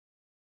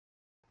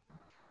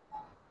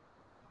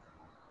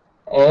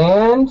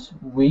And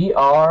we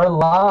are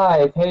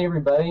live. Hey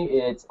everybody,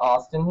 it's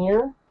Austin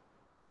here,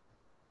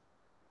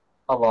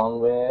 along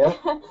with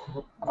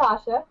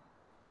Tasha.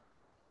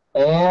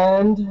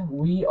 and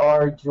we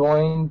are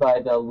joined by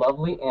the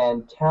lovely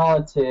and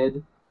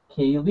talented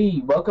Katie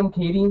Leigh. Welcome,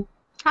 Katie.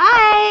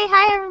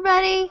 Hi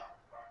everybody.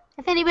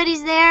 If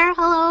anybody's there,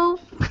 hello.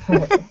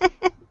 I'm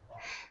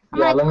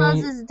Yeah, gonna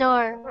close this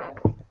door.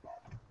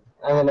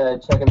 I'm gonna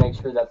check and make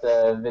sure that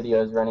the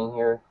video is running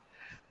here.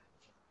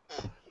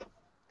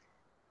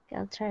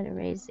 I'll try to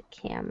raise the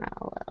camera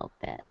a little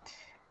bit.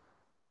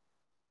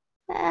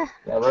 Yeah,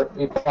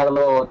 we've had a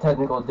little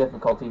technical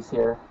difficulties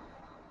here.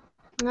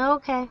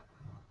 Okay.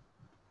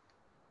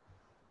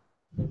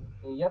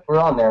 Yep, we're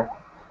on there.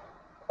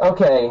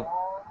 Okay.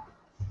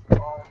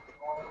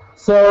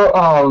 So,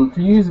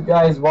 for you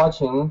guys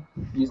watching,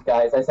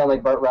 I sound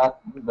like Bart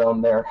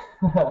Rathbone there.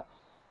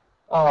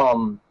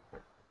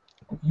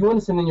 If you want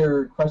to send in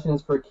your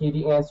questions for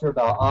Katie to answer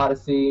about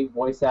Odyssey,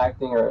 voice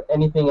acting, or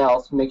anything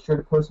else, make sure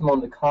to post them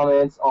on the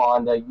comments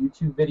on the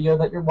YouTube video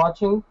that you're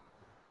watching.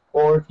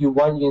 Or if you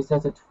want, you can send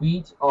us a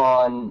tweet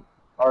on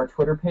our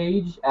Twitter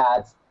page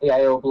at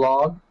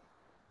AIOblog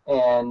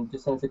and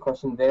just send us a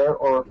question there,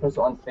 or post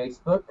it on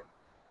Facebook.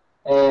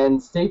 And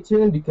stay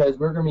tuned because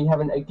we're going to be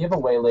having a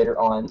giveaway later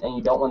on, and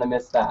you don't want to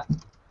miss that.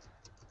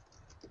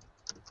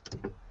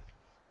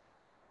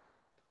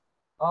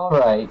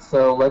 Alright,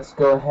 so let's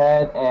go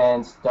ahead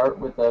and start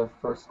with the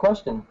first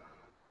question.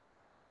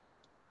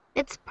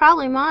 It's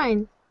probably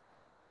mine.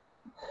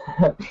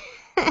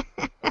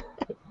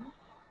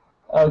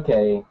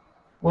 Okay.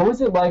 What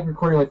was it like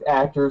recording with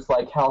actors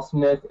like Hal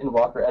Smith and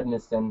Walker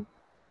Edmiston?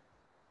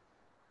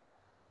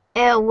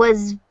 It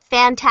was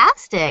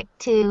fantastic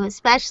too,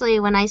 especially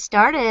when I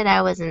started.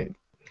 I wasn't,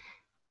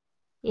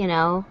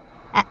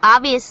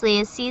 obviously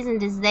as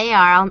seasoned as they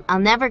are, I'll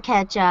never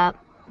catch up.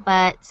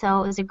 But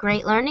so it was a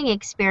great learning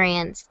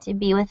experience to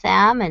be with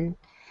them and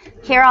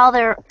hear all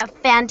their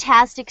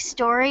fantastic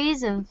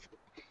stories of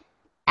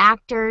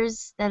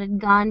actors that had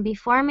gone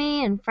before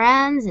me and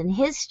friends and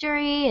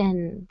history,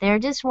 and they're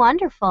just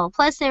wonderful.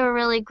 Plus, they were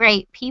really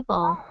great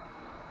people.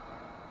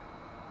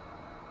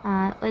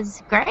 It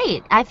was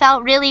great. I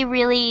felt really,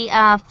 really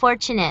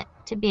fortunate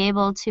to be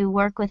able to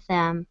work with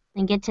them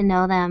and get to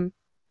know them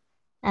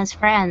as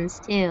friends,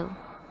 too.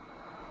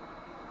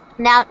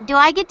 Now, do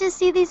I get to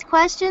see these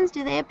questions?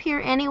 Do they appear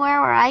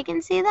anywhere where I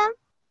can see them?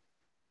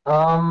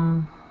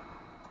 I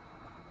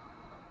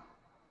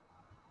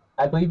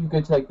believe you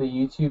go to like the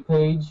YouTube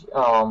page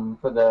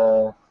for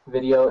the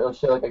video. It'll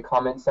show like a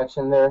comment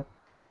section there.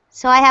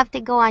 So I have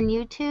to go on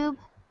YouTube?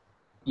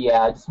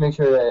 Yeah, just make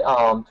sure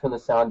to turn the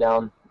sound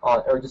down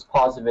or just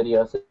pause the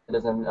video so it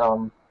doesn't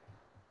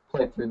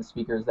play through the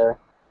speakers there.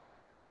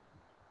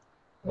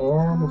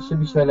 And it should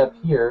be showing up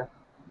here.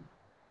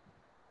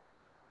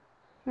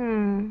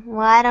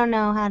 Well, I don't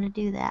know how to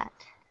do that.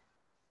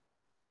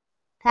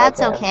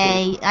 That's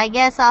Okay. I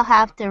guess I'll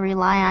have to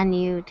rely on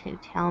you to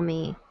tell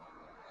me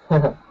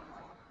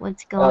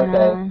what's going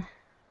on.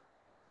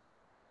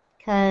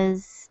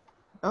 Because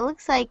it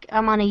looks like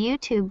I'm on a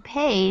YouTube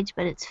page,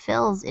 but it's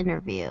Phil's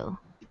interview.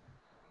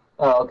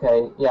 Oh,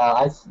 okay.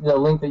 Yeah, the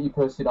link that you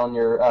posted on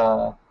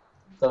your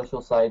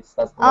social sites.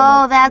 That's the one.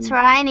 Oh, that's where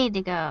I need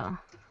to go.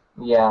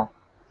 Yeah.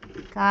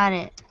 Got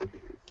it.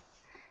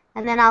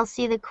 And then I'll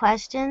see the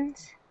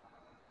questions?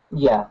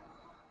 Yeah.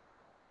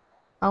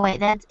 Oh, wait,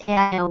 that's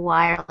AIO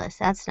Wireless.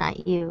 That's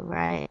not you,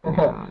 right?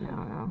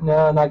 No.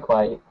 No, not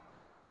quite.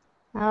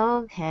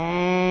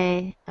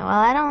 Okay.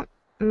 Well,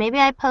 maybe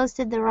I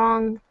posted the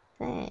wrong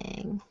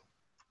thing.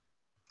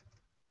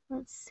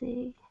 Let's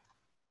see.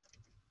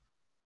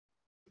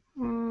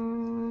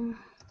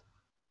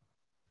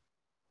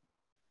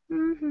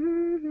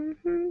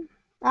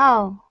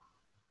 Oh.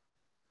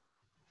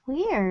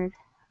 Weird.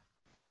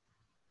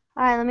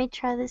 Alright, let me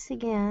try this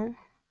again.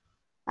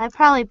 I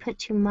probably put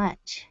too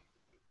much.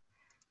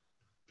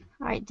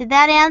 Alright, did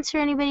that answer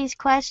anybody's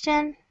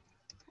question?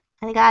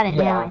 I got it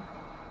now.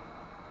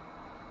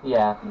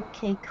 Yeah.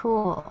 Okay,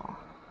 cool.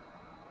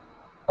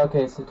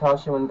 Okay, so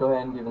Tasha, you want to go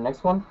ahead and do the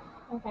next one?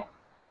 Okay.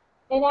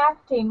 In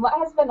acting, what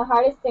has been the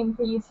hardest thing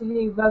for you to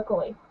do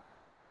vocally?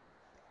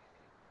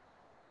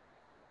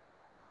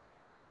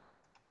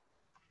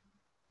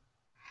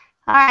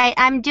 Alright,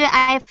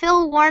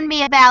 Phil warned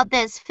me about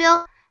this.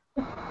 Phil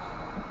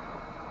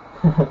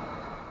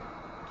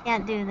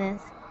can't do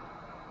this.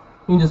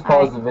 You can just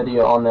pause the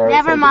video on there.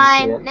 Never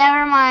mind.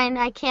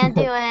 I can't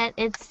do it.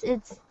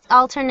 It's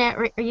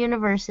alternate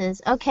universes.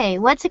 Okay,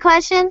 what's the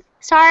question?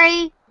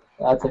 Sorry.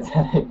 That's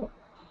okay.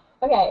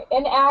 Okay,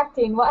 in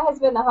acting, what has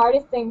been the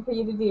hardest thing for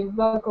you to do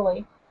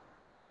vocally?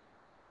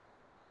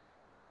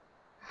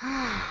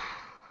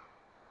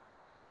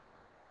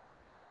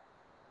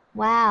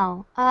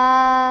 Wow.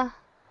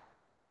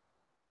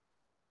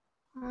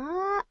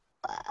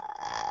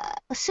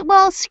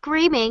 Well,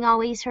 screaming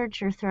always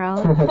hurts your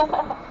throat.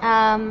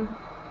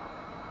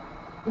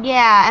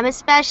 Yeah, and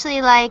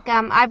especially like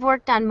I've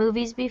worked on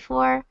movies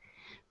before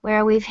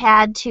where we've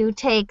had to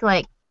take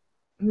like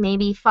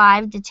maybe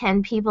 5 to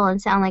 10 people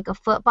and sound like a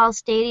football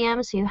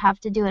stadium, so you have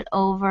to do it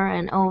over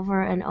and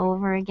over and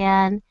over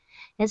again.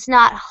 It's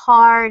not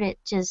hard, it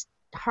just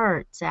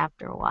hurts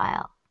after a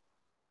while.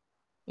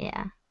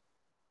 Yeah.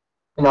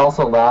 And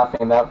also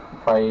laughing, that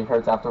probably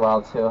hurts after a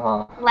while too,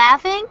 huh?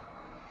 Laughing?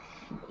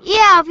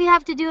 Yeah, if you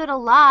have to do it a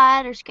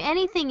lot, or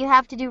anything you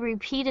have to do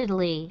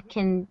repeatedly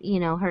can,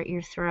 hurt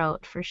your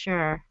throat for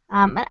sure.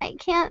 But I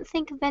can't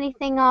think of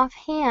anything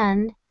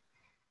offhand.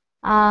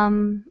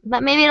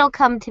 But maybe it'll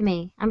come to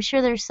me. I'm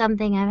sure there's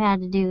something I've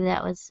had to do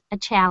that was a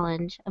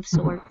challenge of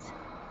sorts.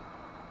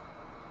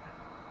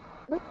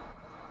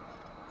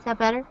 Is that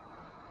better?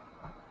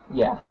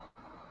 Yeah.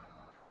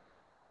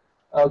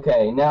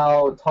 Okay,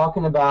 now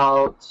talking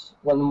about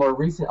one of the more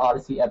recent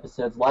Odyssey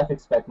episodes, Life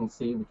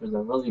Expectancy, which was a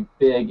really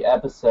big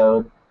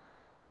episode.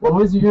 What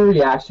was your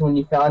reaction when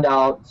you found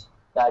out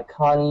that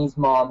Connie's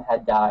mom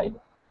had died?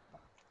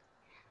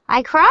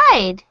 I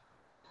cried.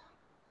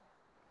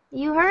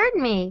 You heard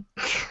me.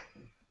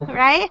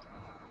 Right?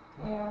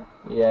 Yeah.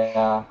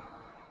 Yeah.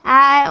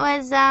 I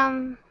was,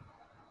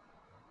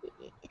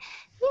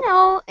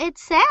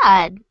 it's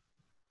sad.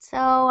 So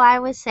I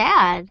was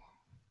sad.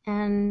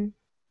 And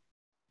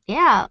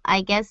yeah,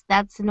 I guess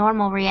that's a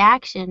normal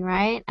reaction,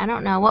 right? I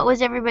don't know. What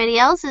was everybody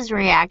else's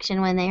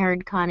reaction when they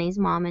heard Connie's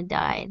mom had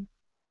died?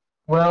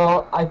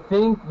 Well, I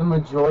think the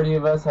majority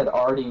of us had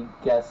already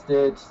guessed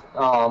it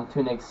to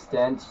an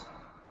extent.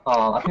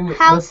 I think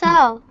How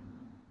so?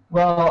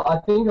 Well, I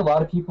think a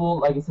lot of people,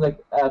 like it's like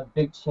a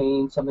big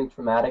change, something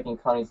traumatic in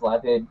Connie's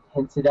life, they had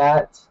hinted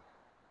at,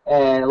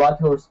 and a lot of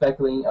people were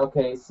speculating,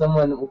 okay,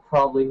 someone will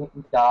probably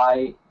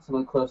die,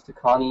 someone close to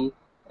Connie,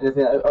 and they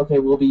think, okay,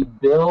 will it be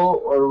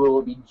Bill or will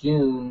it be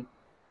June?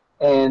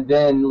 And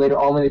then later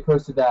on, when they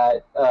posted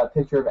that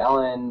picture of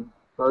Alan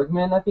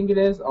Bergman, I think it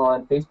is,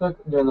 on Facebook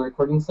during the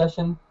recording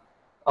session,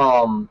 a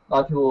lot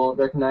of people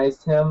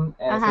recognized him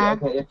and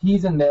said, okay, if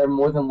he's in there,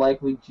 more than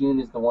likely June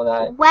is the one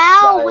that died.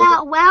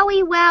 Wow.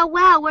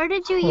 Where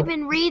did you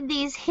even read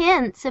these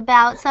hints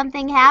about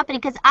something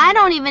happening? Because I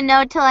don't even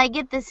know till I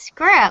get the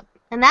script.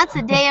 And that's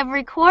the day of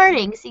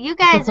recording. So you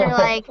guys are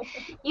like,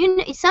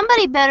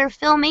 somebody better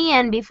fill me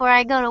in before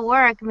I go to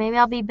work. Maybe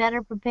I'll be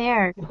better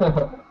prepared.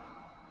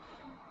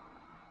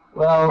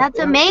 Well, that's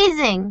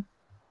amazing.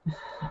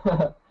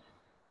 Yeah,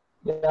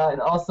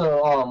 and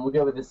also, we'll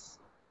get with this.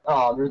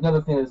 There's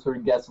another thing that's sort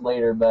of guessed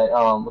later, but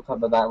we'll talk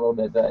about that in a little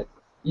bit. But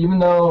even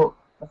though,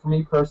 for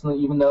me personally,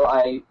 even though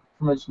I pretty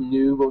much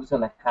knew what was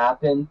going to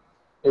happen,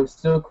 it was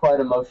still quite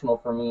emotional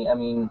for me. I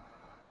mean,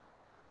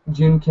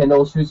 June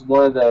Kendall, she was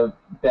one of the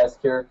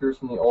best characters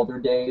from the older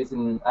days,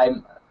 and I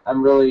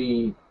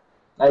really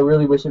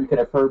wish that we could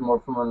have heard more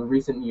from her in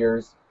recent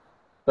years.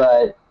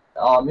 But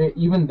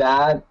even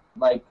that,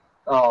 like,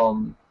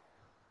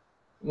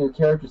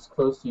 characters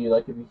close to you,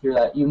 like if you hear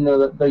that, even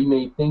though you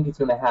may think it's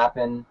going to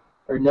happen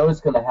or know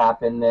it's going to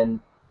happen, then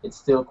it's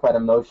still quite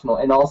emotional.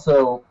 And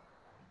also,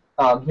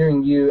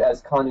 hearing you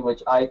as Connie,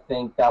 which I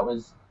think that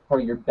was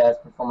probably your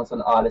best performance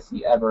on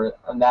Odyssey ever,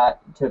 and that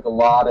took a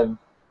lot of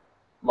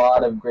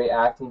great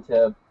acting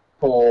to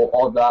pull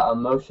all that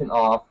emotion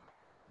off.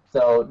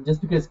 So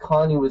just because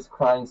Connie was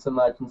crying so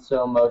much and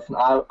so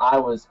emotional, I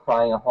was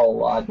crying a whole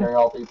lot during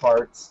all 3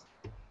 parts.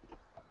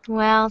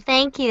 Well,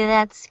 thank you.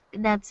 That's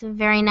a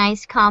very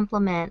nice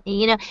compliment.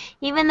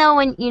 Even though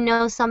when you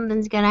know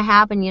something's going to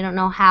happen, you don't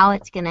know how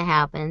it's going to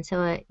happen.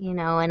 So,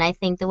 and I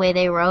think the way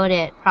they wrote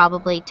it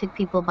probably took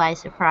people by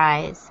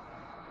surprise.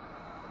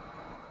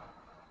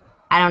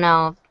 I don't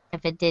know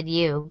if it did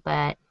you,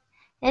 but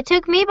it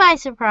took me by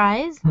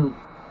surprise.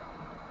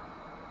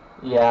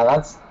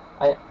 Yeah,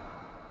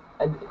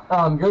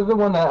 you're the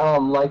one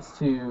that likes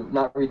to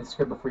not read the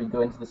script before you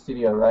go into the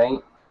studio, right?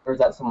 Or is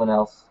that someone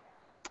else?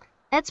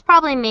 That's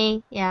probably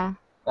me, yeah.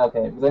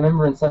 Okay, because I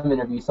remember in some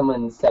interview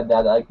someone said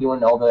that, like, he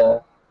wanted all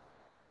the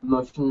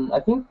emotion. I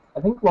think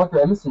Walker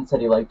Emerson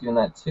said he liked doing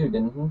that too,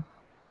 didn't he?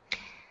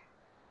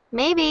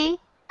 Maybe.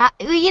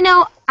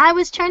 I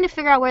was trying to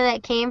figure out where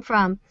that came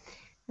from,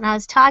 and I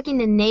was talking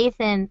to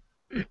Nathan,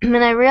 and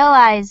I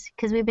realized,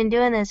 because we've been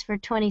doing this for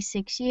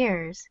 26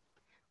 years,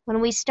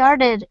 when we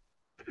started,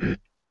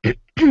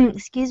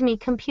 excuse me,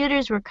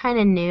 computers were kind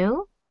of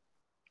new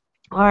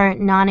or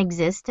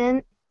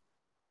non-existent,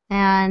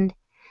 and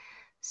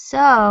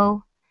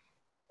so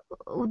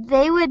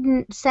they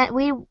wouldn't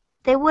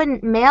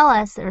mail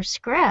us their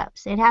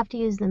scripts. They'd have to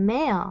use the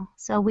mail.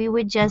 So we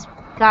would just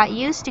got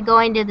used to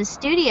going to the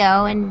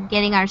studio and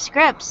getting our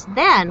scripts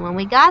then when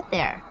we got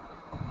there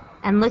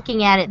and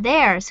looking at it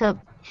there. So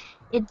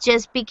it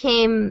just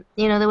became,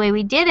 the way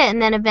we did it.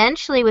 And then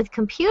eventually with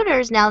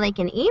computers, now they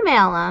can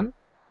email them.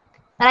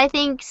 But I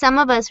think some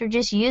of us were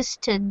just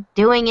used to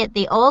doing it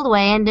the old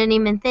way and didn't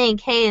even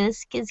think, hey,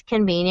 this is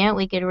convenient.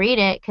 We could read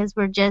it because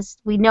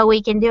we know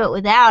we can do it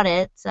without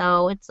it.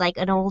 So it's like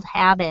an old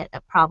habit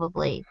of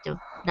probably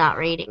not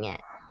reading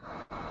it.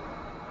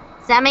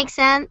 Does that make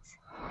sense?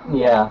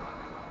 Yeah.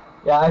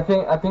 Yeah, I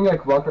think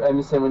like Walker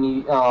Emerson when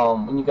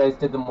you guys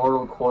did the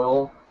Mortal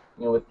Coil,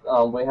 with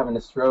Wade having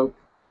a stroke,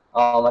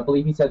 I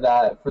believe he said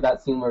that for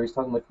that scene where he's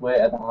talking with Wit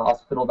at the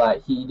hospital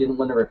that he didn't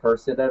want to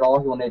rehearse it at all.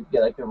 He wanted to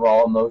get like the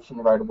raw emotion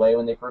right away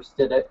when they first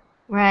did it.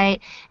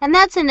 Right. And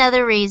that's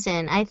another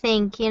reason. I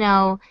think,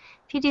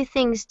 if you do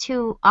things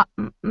too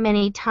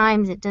many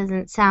times, it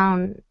doesn't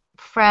sound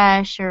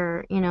fresh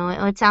or,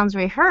 it sounds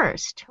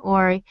rehearsed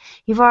or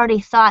you've already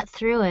thought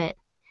through it.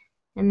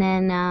 And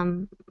then,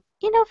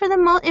 for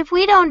if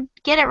we don't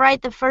get it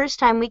right the first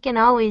time, we can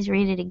always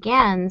read it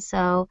again.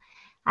 So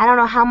I don't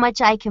know how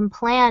much I can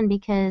plan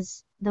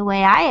because the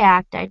way I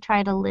act, I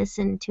try to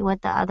listen to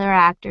what the other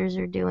actors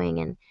are doing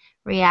and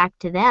react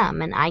to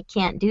them. And I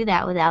can't do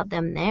that without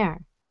them there.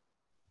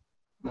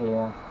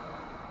 Yeah.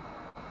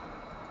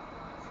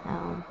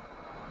 So.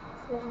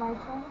 Is it my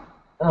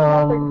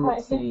turn?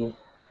 Let's see.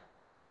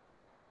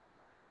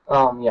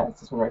 Yeah,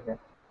 it's this one right here.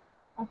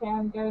 Okay,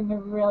 I'm going to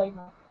really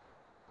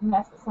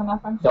mess this one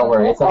up. Don't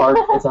worry, it's a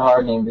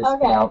hard name to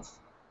pronounce.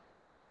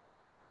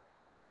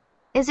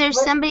 Is there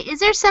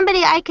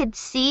somebody I could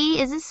see?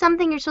 Is this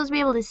something you're supposed to be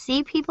able to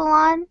see people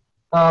on?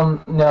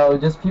 No,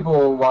 just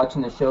people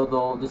watching the show.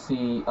 They'll just see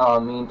me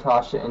and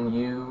Tasha and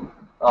you.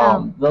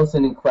 They'll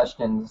send in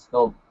questions.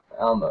 They'll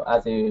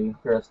as they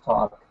hear us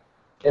talk.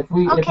 If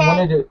you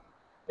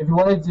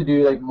wanted to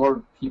do like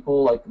more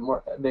people, like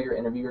more bigger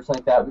interview or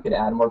something like that, we could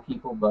add more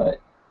people. But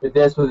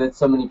with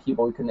so many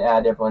people, we couldn't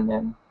add everyone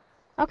in.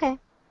 Okay,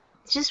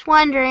 just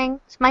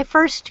wondering. It's my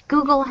first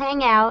Google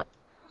Hangout.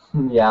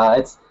 Yeah,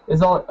 it's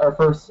only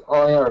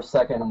our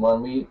second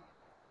one. We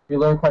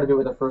learned quite a bit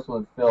with the first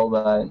one with Phil,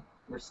 but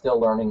we're still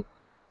learning.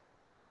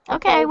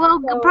 Okay, well,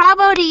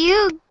 bravo to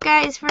you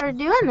guys for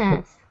doing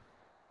this.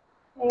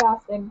 Hey,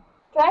 Austin,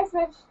 can I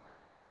switch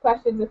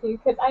questions with you?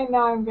 Because I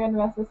know I'm going to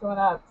mess this one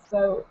up,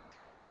 so...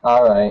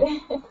 Alright.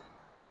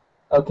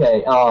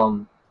 Okay,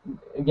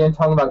 again,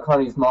 talking about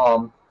Connie's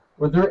mom,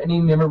 were there any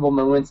memorable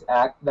moments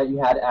that you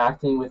had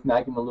acting with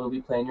Maggie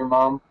Malooly playing your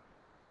mom?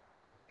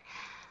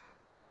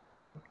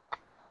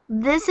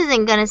 This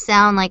isn't going to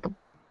sound like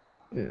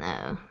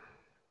a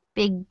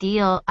big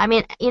deal. I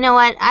mean, you know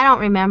what? I don't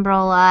remember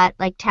a lot.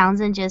 Like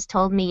Townsend just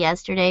told me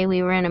yesterday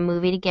we were in a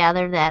movie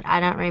together that I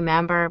don't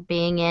remember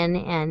being in,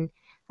 and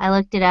I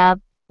looked it up.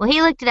 Well,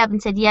 he looked it up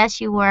and said,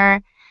 yes, you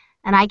were,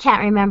 and I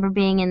can't remember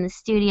being in the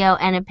studio,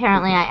 and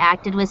apparently I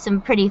acted with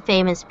some pretty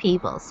famous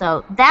people.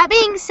 So that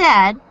being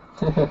said,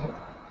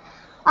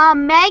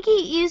 Maggie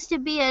used to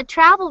be a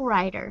travel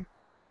writer.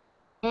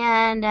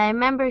 And I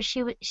remember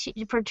she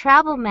for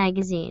travel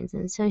magazines,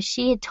 and so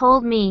she had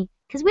told me,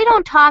 because we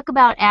don't talk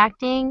about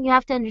acting. You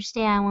have to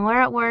understand, when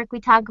we're at work,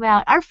 we talk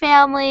about our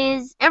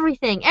families,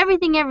 everything,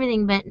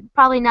 but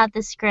probably not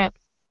the script.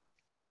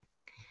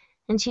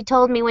 And she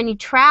told me when you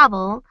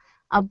travel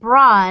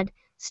abroad,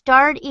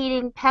 start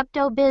eating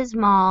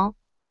Pepto-Bismol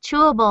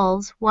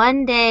chewables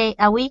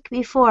a week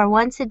before,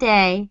 once a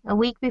day, a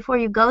week before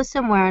you go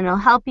somewhere, and it'll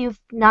help you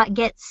not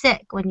get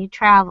sick when you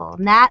travel.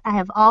 And that I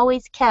have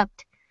always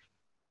kept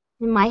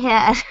in my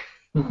head.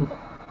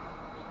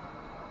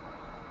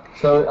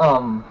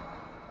 So,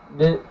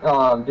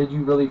 did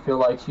you really feel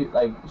like she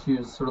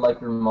was sort of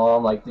like your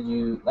mom? Like, did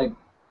you like?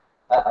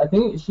 I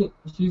think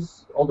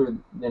she's older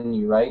than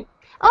you, right?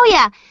 Oh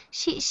yeah,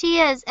 she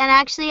is. And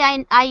actually,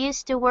 I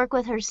used to work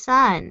with her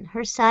son.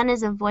 Her son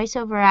is a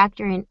voiceover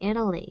actor in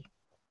Italy.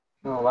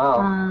 Oh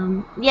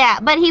wow. Yeah,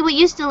 but he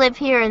used to live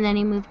here and then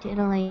he moved to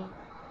Italy.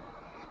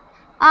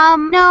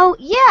 No,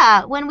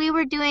 yeah, when we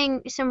were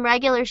doing some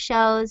regular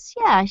shows,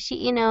 yeah,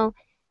 she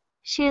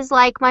is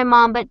like my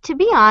mom, but to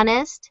be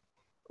honest,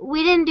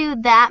 we didn't do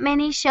that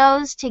many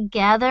shows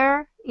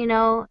together,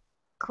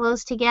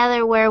 close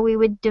together where we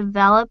would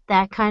develop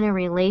that kind of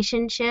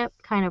relationship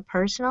kind of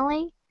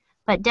personally.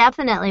 But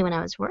definitely when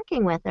I was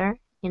working with her,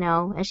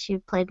 as she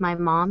played my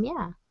mom,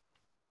 yeah.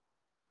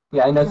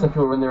 Yeah, I know some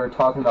people when they were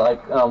talking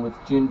about with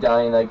June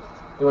dying, like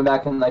they went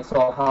back and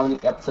saw how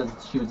many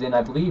episodes she was in.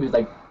 I believe it was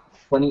like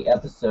 20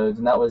 episodes,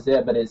 and that was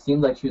it, but it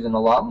seemed like she was in a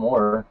lot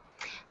more.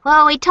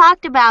 Well, we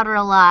talked about her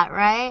a lot,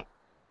 right?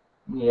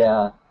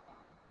 Yeah.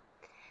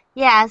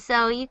 Yeah,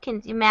 so you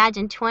can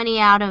imagine 20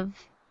 out of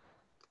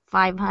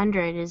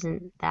 500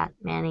 isn't that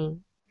many.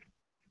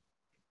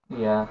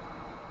 Yeah.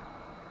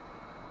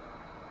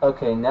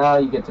 Okay, now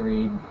you get to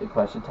read the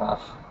question,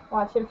 Tosh.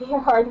 Watch it be a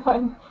hard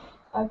one.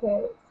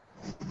 Okay.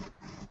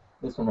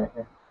 This one right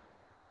here.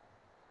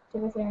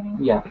 Should I say her name?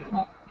 Yeah.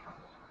 Okay.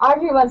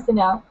 Audrey wants to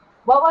know,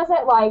 what was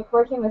it like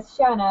working with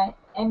Shona,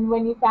 and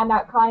when you found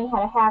out Connie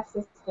had a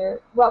half-sister,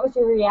 what was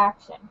your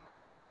reaction?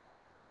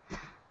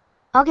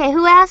 Okay,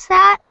 who asked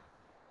that?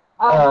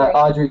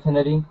 Audrey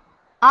Kennedy.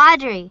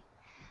 Audrey.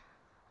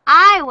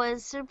 I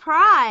was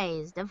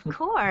surprised, of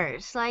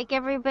course, like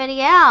everybody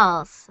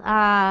else.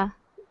 That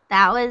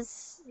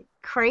was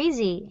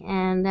crazy,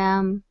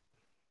 and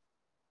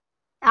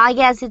I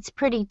guess it's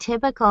pretty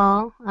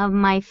typical of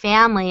my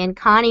family, and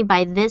Connie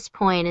by this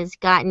point has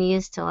gotten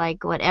used to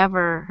like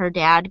whatever her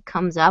dad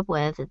comes up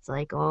with. It's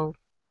like, oh,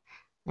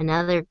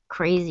 another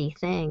crazy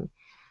thing.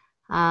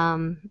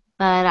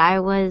 But I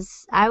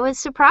was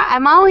surprised.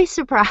 I'm always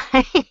surprised.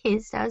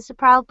 I was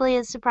probably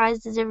as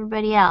surprised as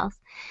everybody else.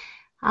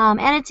 And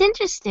it's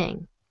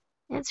interesting.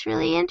 It's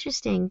really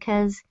interesting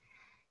because,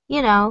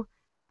 you know,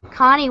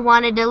 Connie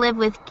wanted to live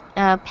with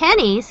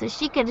Penny so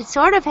she could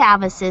sort of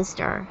have a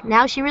sister.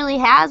 Now she really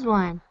has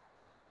one.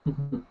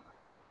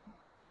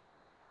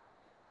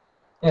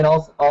 And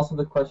also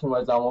the question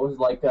was, what was it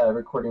like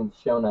recording with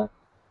Shona,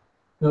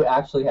 who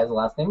actually has the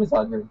last name is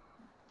Audrey.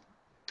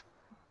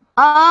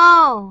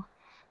 Oh,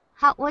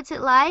 what's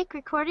it like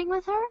recording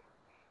with her?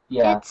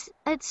 Yeah.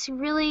 It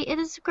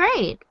is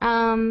great.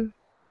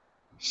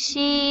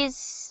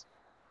 She's,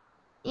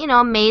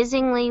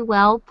 amazingly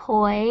well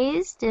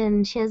poised,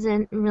 and she has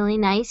a really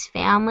nice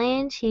family,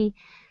 and she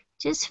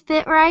just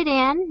fit right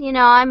in.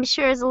 I'm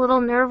sure it's a little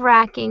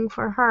nerve-wracking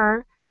for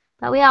her,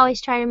 but we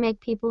always try to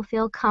make people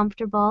feel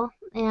comfortable.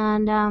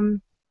 And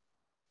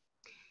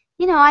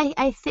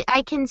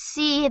I can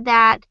see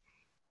that,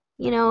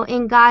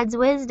 in God's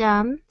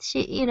wisdom,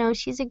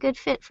 she's a good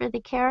fit for the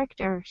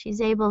character.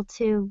 She's able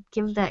to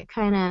give that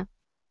kind of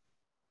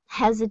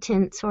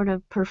hesitant sort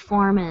of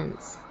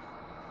performance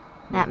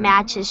that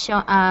matches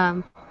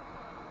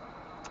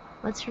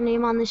what's her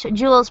name on the show?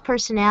 Jules'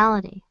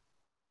 personality.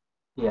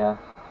 Yeah.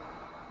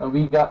 And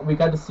we got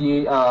to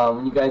see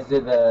when you guys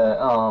did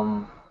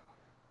the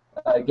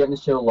Getting the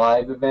Show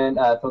live event,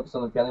 Focus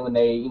on the Family, when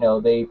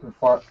they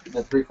performed,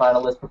 the 3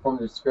 finalists performed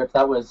their scripts.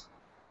 That was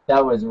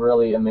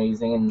really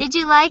amazing. And did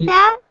you like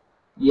that?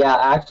 Yeah,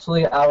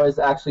 actually, I was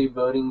actually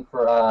voting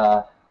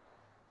for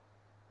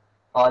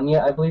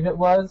Anya, I believe it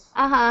was.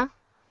 Uh-huh.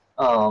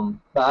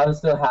 But I was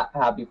still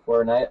happy for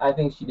her, and I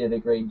think she did a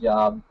great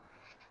job.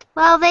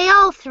 Well, they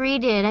all 3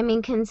 did. I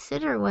mean,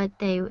 consider what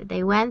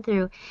they went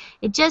through.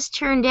 It just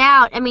turned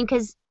out,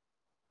 because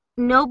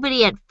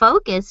nobody at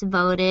Focus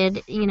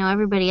voted,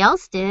 everybody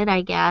else did,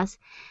 I guess.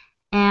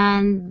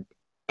 And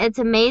it's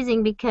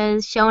amazing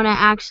because Shona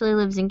actually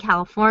lives in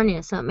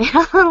California, so it made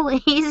it a little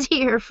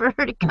easier for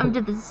her to come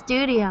to the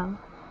studio.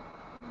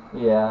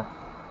 Yeah.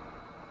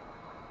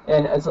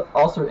 And it's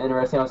also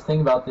interesting, I was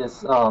thinking about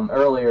this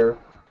earlier.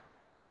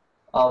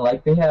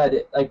 They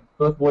had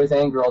both boys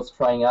and girls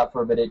trying out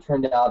for it, but it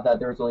turned out that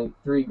there was only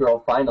 3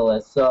 girl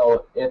finalists.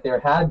 So if there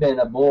had been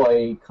a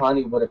boy,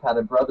 Connie would have had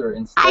a brother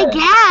instead. I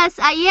guess.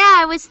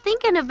 I was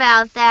thinking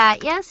about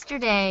that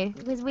yesterday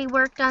because we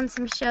worked on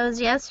some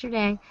shows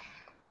yesterday.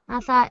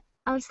 I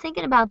was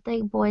thinking about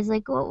the boys,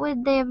 what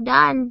would they have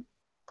done?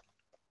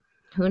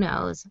 Who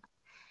knows?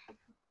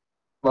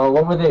 Well,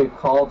 what would they have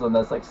called them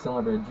that's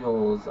similar to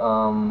Jules?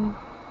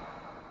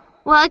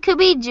 Well, it could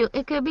be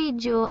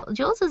Jules.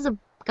 Jules is a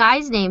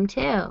guy's name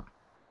too.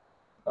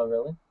 Oh,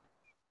 really?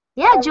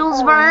 Yeah,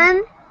 Jules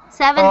Verne,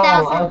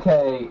 7,000. Oh,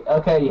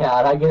 okay, yeah,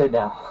 I get it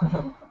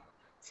now.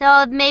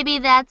 So maybe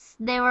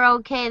they were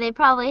okay. They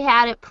probably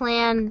had it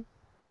planned.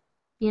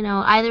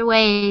 Either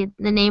way,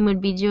 the name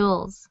would be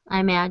Jules, I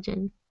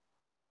imagine.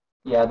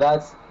 Yeah,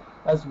 that's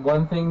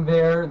one thing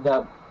there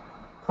that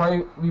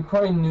we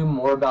probably knew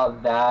more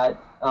about that.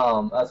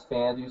 Us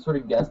fans, we sort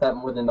of guessed that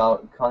more than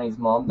about Connie's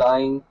mom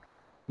dying,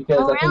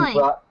 because I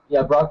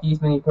think Brock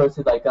Eastman, he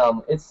posted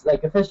it's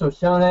official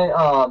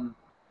Shona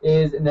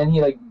is, and then he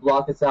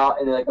blocked us out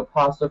and then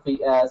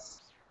apostrophe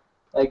S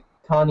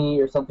Connie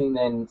or something,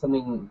 then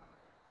something,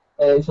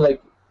 and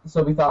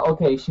so we thought,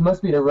 okay, she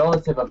must be the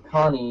relative of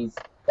Connie's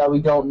that we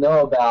don't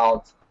know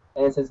about,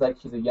 and it says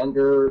she's a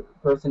younger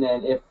person,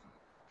 and if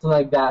something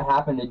like that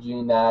happened to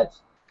June, that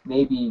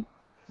maybe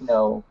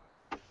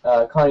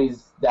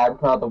Connie's dad would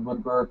come out the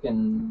woodwork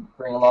and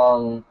bring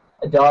along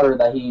a daughter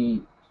that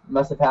he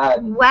must have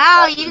had.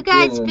 Wow, you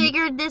guys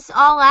figured this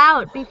all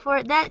out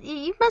before that.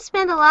 You must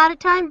spend a lot of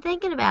time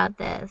thinking about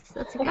this.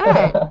 That's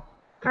good.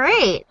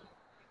 Great.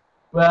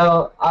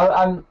 Well,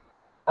 I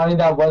mean,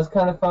 that was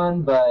kind of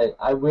fun, but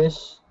I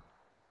wish,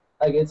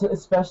 it's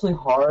especially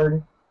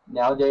hard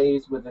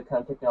nowadays with the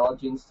kind of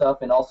technology and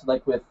stuff, and also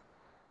with,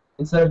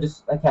 instead of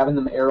just having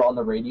them air on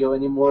the radio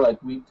anymore,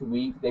 week to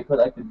week, they put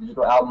the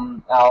digital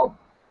album out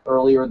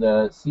earlier,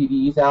 the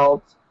CDs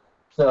out.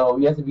 So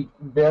you have to be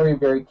very,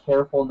 very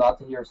careful not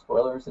to hear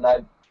spoilers. And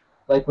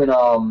when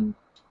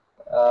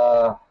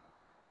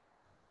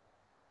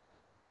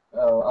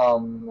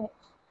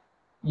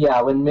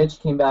yeah, when Mitch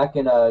came back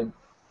in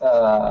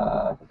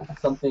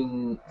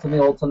something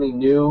old, something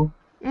new,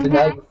 the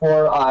night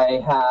before,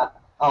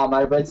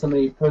 I read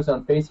somebody post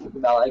on Facebook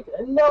about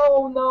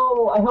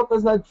no, I hope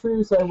that's not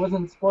true, so I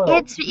wasn't spoiled.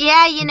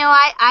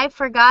 I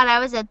forgot. I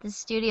was at the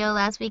studio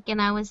last week,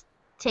 and I was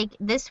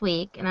this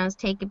week, and I was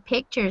taking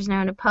pictures, and I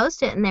wanted to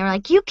post it, and they were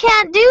like, "You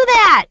can't do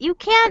that! You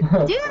can't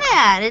do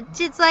that!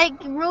 It's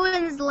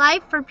ruins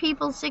life for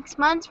people 6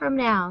 months from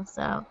now."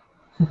 So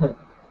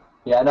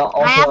yeah, no.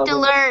 Also, I have to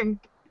learn.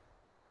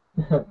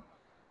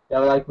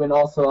 Yeah, when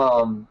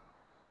also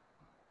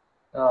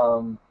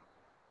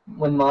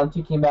when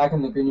Monty came back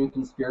in the Green Room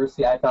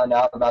Conspiracy, I found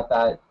out about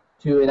that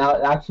too, and I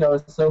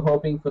was so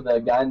hoping for the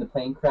guy in the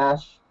plane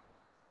crash.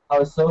 I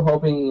was so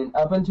hoping, and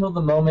up until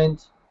the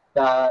moment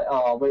that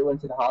Wade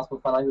went to the hospital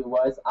to find out who it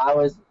was, I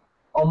was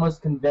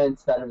almost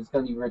convinced that it was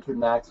going to be Richard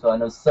Maxwell,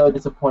 and I was so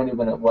disappointed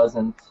when it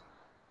wasn't.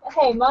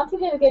 Hey, Monty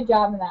did a good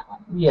job in that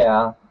one.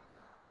 Yeah.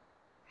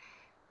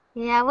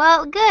 Yeah,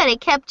 well, good.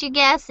 It kept you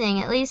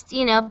guessing. At least,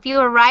 if you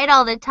were right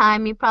all the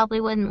time, you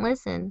probably wouldn't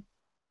listen.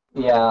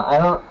 Yeah, I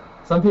don't.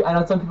 I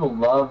know some people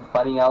love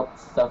finding out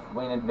stuff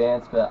way in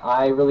advance, but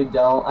I really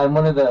don't. I'm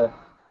one of the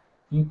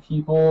few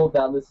people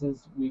that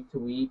listens week to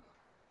week.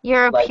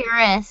 You're a Like,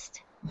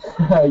 purist.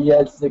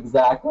 yes,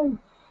 exactly.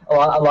 A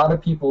lot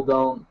of people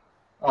don't.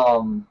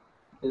 Um,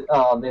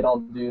 they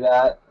don't do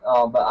that.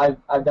 But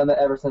I've done that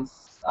ever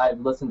since I've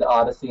listened to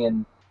Odyssey,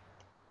 and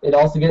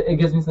it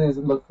gives me something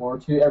to look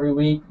forward to every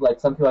week. Like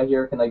some people I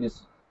hear can like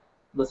just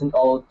listen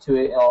all to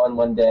it all in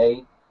one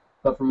day,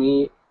 but for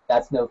me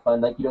that's no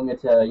fun. Like you don't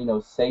get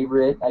to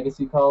savor it, I guess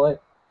you call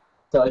it.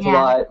 So it's a Yeah.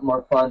 lot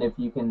more fun if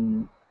you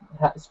can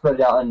spread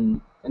it out,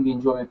 and the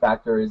enjoyment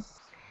factor is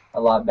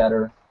a lot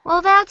better.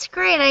 Well, that's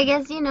great. I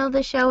guess,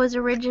 the show was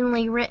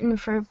originally written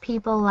for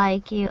people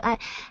like you.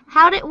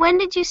 When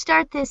did you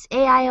start this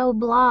AIO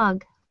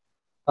blog?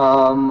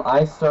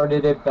 I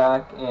started it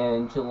back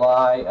in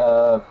July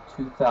of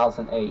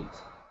 2008.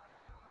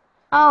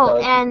 Oh, So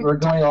and we're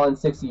going on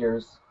 6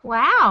 years.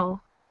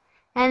 wow.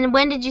 And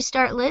when did you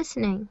start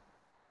listening?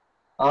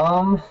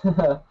 Um,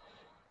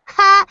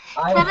 Ha!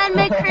 Kevin I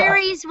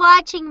McCreary's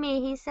watching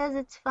me. He says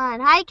it's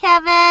fun. Hi,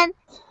 Kevin.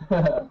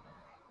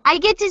 I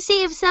get to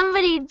see if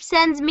somebody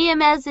sends me a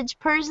message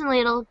personally,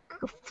 it'll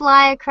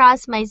fly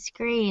across my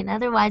screen.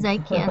 Otherwise, I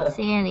can't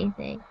see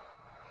anything.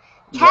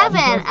 yeah, Kevin,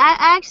 he does. I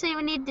actually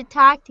would need to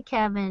talk to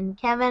Kevin.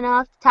 Kevin, I'll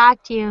have to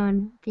talk to you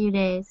in a few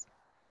days.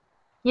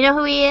 You know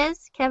who he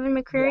is? Kevin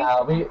McCreary?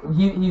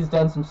 Yeah, he's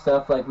done some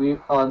stuff like we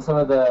on some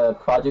of the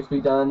projects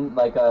we've done,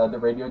 like the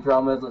radio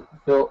dramas.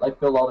 Phil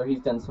Lawler, he's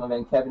done some of it.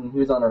 And Kevin, he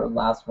was on our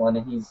last one,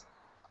 and he's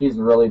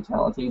really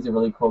talented. He's a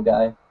really cool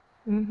guy.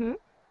 Mm-hmm.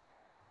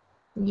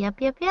 Yep.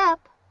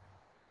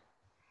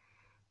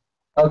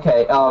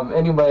 Okay.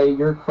 Anyway,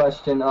 your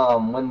question.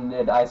 When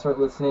did I start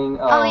listening?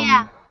 Oh,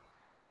 yeah.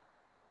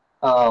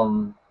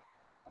 Um.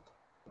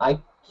 I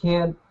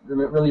can't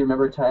really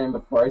remember a time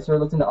before I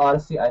started listening to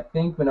Odyssey. I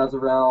think when I was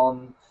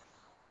around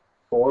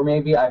four,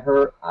 maybe I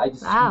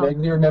just Wow.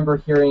 vaguely remember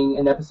hearing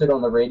an episode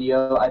on the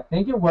radio. I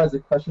think it was a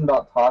question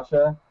about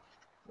Tasha.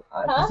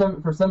 Huh?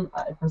 For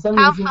some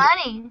How reason,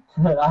 funny.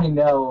 I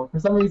know. For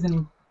some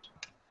reason,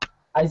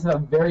 I just have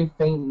a very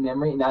faint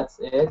memory, and that's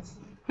it.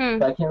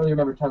 But I can't really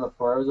remember time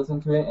before I was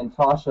listening to it. And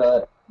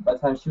Tasha, by the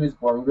time she was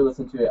born, we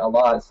listened to it a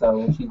lot.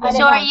 So she's I been.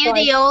 So didn't are have you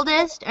the choice.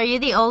 oldest? Are you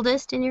the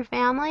oldest in your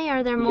family? Or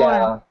are there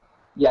more?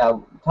 Yeah.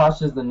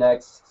 Tasha's the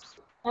next.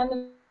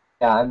 And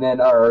Yeah, and then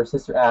our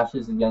sister Ash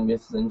is the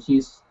youngest, and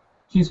she's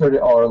heard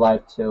it all her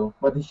life too,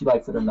 whether she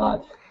likes it or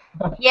not.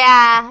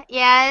 Yeah,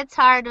 it's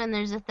hard when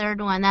there's a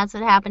third one. That's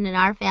what happened in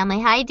our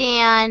family. Hi,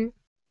 Dan.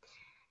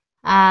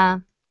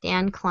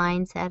 Dan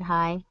Klein said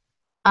hi.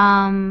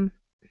 Um,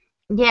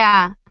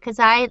 yeah, 'cause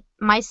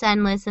my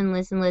son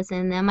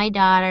listened, then my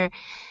daughter,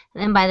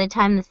 and then by the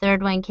time the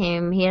third one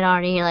came, he had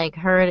already like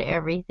heard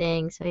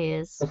everything, so he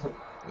was,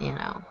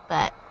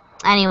 but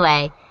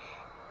anyway,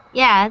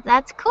 yeah,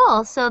 that's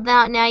cool. So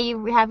now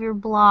you have your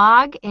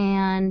blog,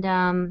 and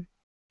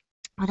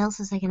what else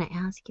was I going to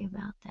ask you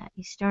about that?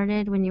 You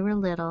started when you were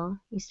little.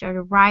 You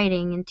started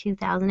writing in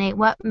 2008.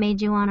 What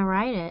made you want to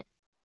write it?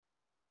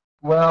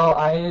 Well,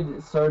 I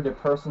had started a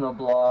personal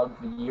blog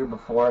the year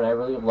before, and I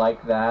really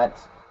liked that.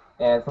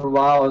 And for a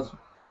while, I was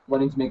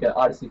wanting to make an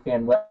Odyssey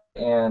fan web,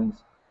 and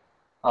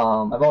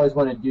I've always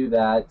wanted to do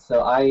that.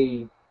 So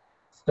I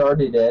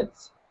started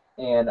it,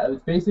 and it was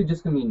basically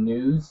just gonna be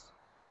news.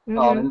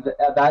 Mm-hmm. And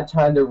at that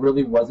time, there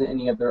really wasn't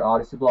any other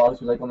Odyssey blogs.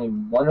 There was like only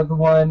one other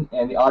one,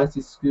 and the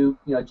Odyssey Scoop,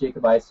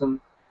 Jacob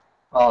Isom.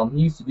 He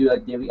used to do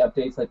like daily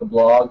updates, like a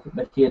blog,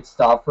 but he had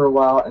stopped for a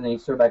while, and then he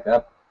started back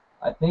up.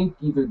 I think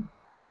either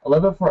a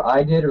little before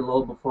I did, or a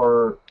little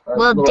before, or a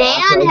Well, little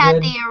after Dan I had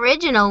did. the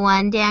original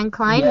one. Dan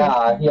Klein was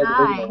Yeah, saying he had the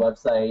original hi.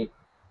 website.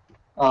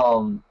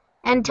 Um,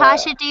 And but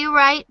Tasha, do you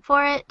write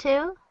for it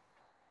too?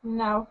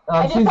 no.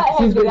 I just thought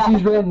she's he'd do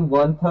she's that. written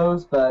one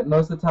post, but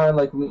most of the time,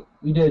 like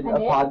we did I a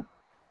did? pod.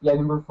 Yeah, I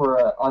remember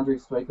for Andre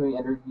Stoico, we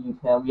interviewed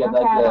him. We had Okay,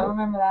 like I don't the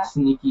remember that.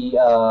 sneaky,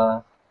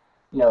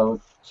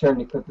 sharing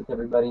the clip with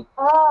everybody.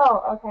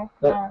 Oh, okay. I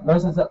But don't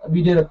most of the time,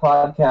 we did a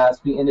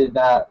podcast. We ended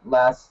that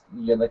last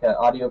year, like an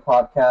audio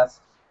podcast.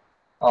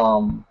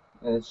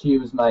 And she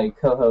was my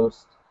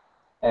co-host,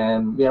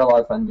 and we had a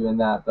lot of fun doing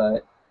that.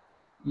 But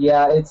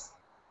yeah, it's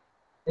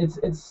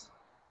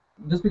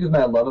just because of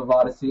my love of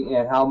Odyssey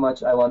and how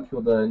much I want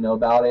people to know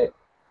about it.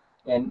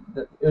 And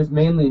it was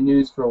mainly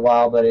news for a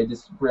while, but it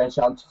just branched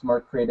out into some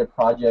more creative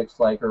projects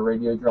like our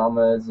radio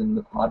dramas and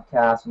the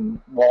podcast and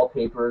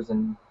wallpapers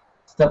and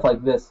stuff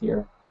like this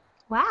here.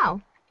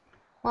 Wow.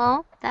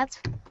 Well, that's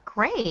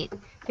great.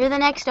 You're the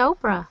next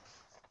Oprah.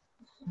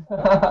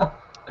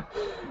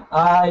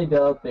 I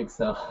don't think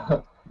so.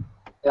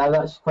 I'm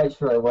not quite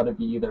sure I want to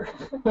be either.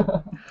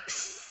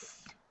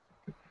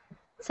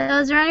 So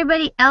is there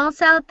anybody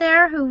else out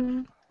there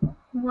who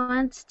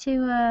wants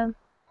to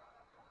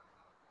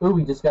Ooh,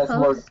 we just got some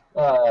more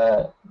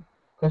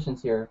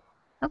questions here.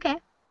 Okay.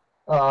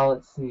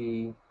 Let's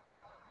see.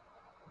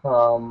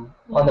 Oh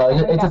no,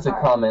 it's just a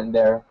comment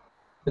there.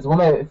 Because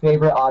one of my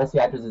favorite Odyssey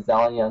actors is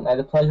Alan Young. I had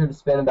the pleasure to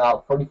spend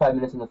about 45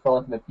 minutes on the phone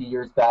with him a few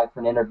years back for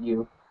an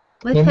interview.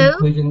 With Him, who?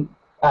 inclusion,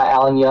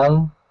 Alan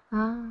Young.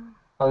 Oh.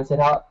 Said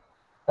how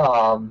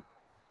that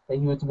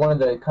he was one of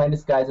the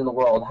kindest guys in the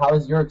world. How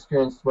is your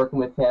experience working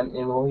with him,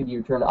 and will he be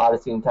returning to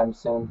Odyssey anytime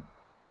soon?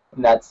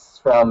 And that's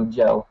from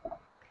Joe.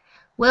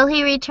 Will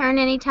he return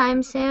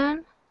anytime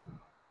soon?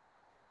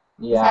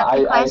 Yeah, Is that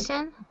the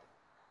question?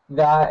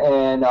 That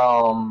and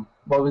how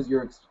was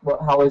your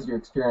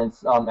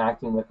experience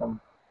acting with him?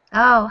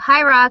 Oh,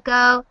 hi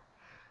Rocco.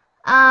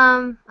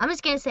 I'm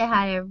just gonna say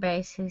hi to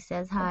everybody who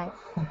says hi.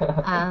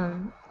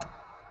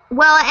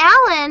 Well,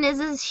 Alan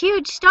is a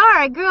huge star.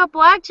 I grew up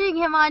watching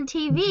him on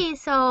TV,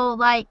 so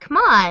like, come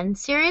on,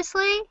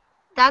 seriously?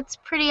 That's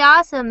pretty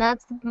awesome.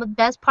 That's the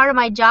best part of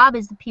my job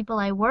is the people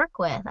I work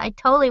with. I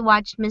totally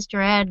watched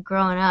Mr. Ed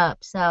growing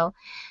up, so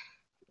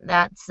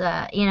that's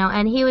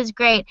and he was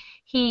great.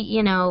 He's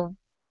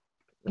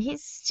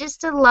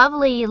just a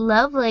lovely,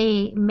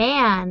 lovely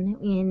man,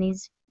 and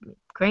he's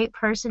great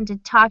person to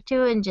talk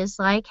to, and just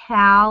like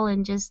Hal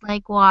and just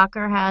like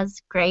Walker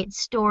has great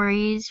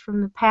stories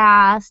from the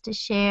past to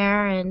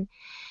share, and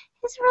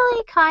he's a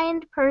really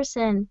kind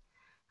person.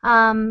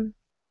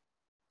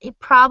 He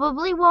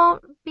probably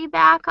won't be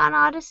back on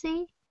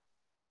Odyssey.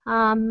 He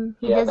Yeah,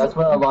 doesn't. that's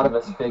what a lot of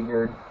us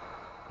figured.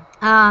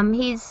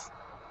 He's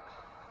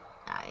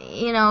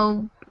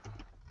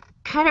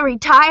kind of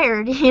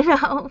retired,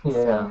 Yeah.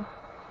 So.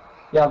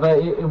 Yeah, but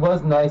it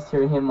was nice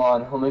hearing him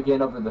on Home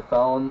Again over the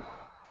phone.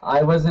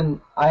 I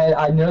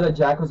know that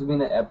Jack was doing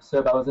the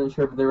episode, but I wasn't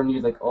sure if they were gonna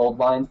use like old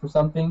lines for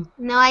something.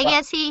 No, I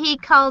guess he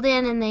called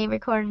in and they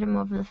recorded him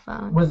over the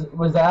phone.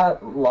 Was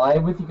that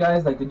live with you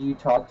guys? Like, did you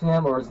talk to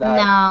him, or was that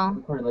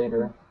recorded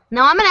later?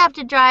 No, I'm gonna have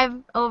to drive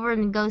over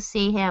and go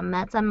see him.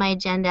 That's on my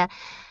agenda.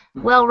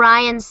 Will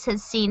Ryans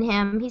has seen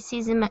him. He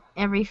sees him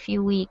every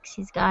few weeks.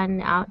 He's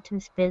gone out to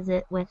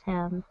visit with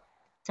him.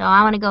 So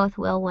I want to go with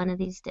Will one of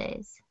these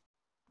days.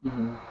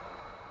 Mm-hmm.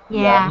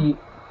 Yeah.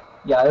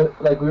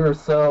 Like we were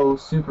so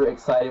super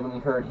excited when we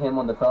heard him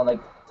on the phone. Like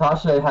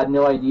Tasha had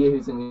no idea he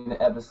was in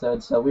the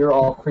episode, so we were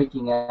all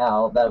freaking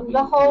out that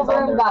the whole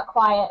room got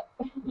quiet.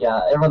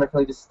 Yeah, everyone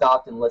really just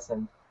stopped and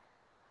listened.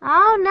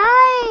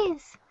 Oh,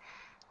 nice.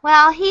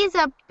 Well, he's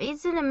an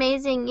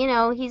amazing,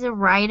 he's a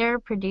writer,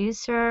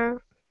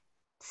 producer,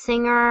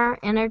 singer,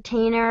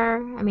 entertainer.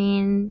 I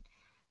mean,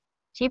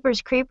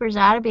 Jeepers Creepers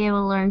ought to be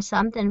able to learn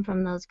something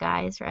from those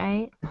guys,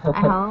 right? I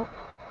hope.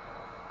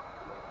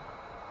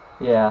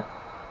 Yeah.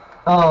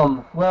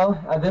 Well,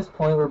 at this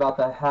point, we're about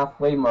the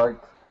halfway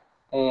mark,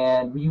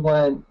 and we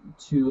want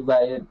to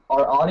let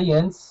our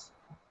audience,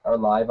 our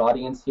live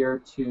audience here,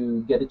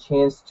 to get a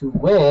chance to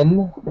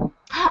win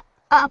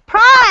a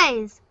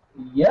prize.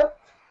 Yep.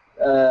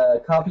 A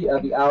copy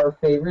of the Our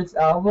Favorites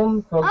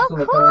album. Focus on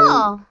the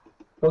Family.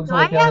 Focus on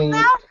the Family. Have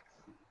that?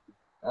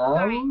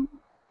 Sorry. You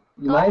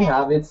might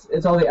have.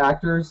 It's all the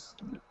actors'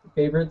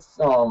 favorites.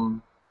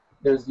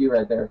 There's you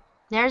right there.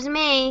 There's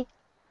me.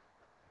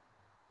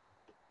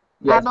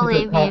 Yes, I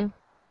believe you.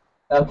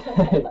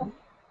 Okay.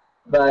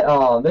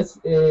 But this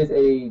is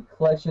a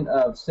collection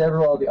of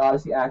several of the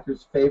Odyssey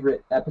actors'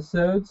 favorite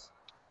episodes.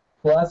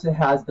 Plus, it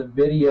has the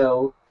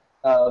video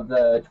of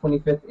the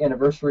 25th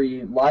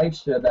anniversary live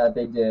show that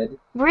they did.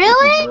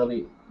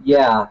 Really?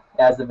 Yeah,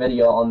 as the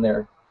video on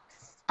there.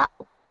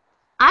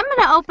 I'm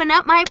going to open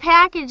up my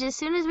package as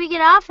soon as we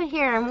get off of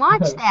here and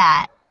watch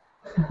that.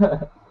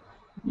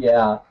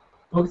 Yeah.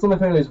 Focus on the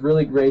Family was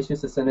really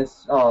gracious to send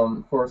us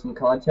for some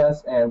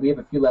contests, and we have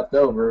a few left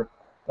over.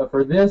 But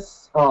for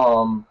this,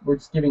 we're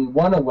just giving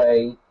one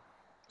away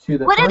to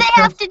the What do they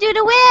have to do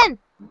to win?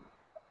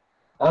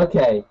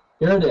 Okay,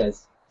 here it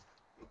is.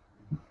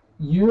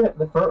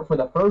 For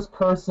the first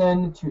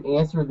person to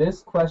answer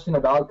this question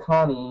about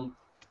Connie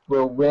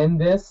will win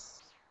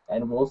this,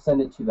 and we'll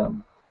send it to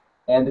them.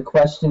 And the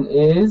question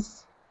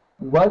is,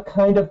 what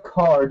kind of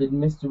car did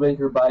Mr.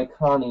 Baker buy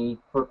Connie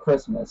for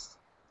Christmas?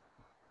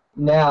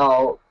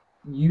 Now,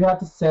 you have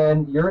to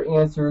send your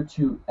answer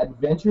to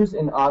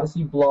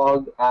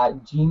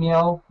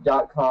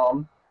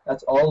adventuresinodysseyblog@gmail.com.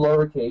 That's all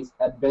lowercase,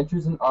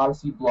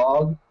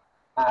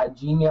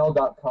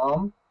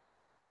 adventuresinodysseyblog@gmail.com.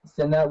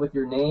 Send that with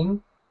your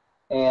name,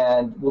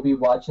 and we'll be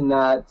watching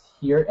that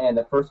here, and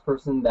the first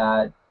person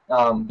that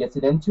gets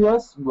it into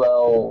us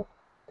will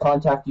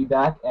contact you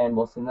back, and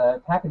we'll send the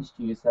package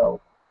to you.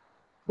 So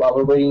while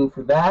we're waiting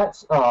for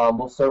that,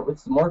 we'll start with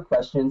some more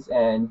questions,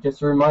 and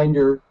just a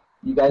reminder,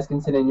 you guys can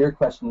send in your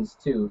questions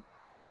too.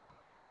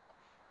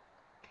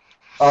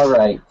 All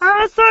right. Oh,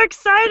 that's so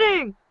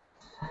exciting!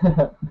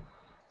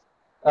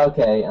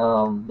 Okay.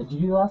 Did you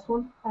do the last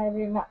one? I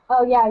did not.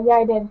 Oh yeah,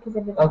 I did because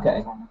it did.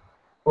 Okay.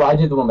 Well, I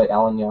did the one by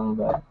Alan Young,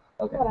 but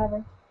okay.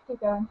 Whatever. Keep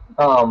going.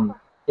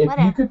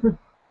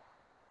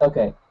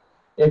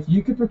 If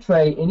you could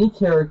portray any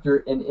character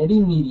in any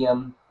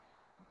medium,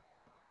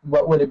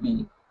 what would it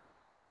be?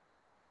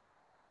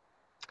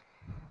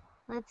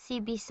 Let's see,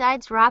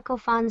 besides Rocco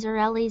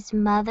Fonzarelli's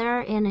mother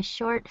in a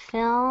short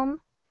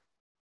film,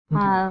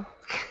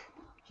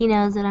 he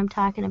knows what I'm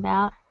talking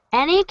about.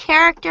 Any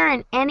character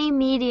in any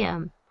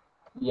medium.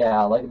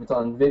 Yeah, like if it's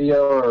on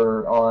video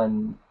or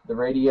on the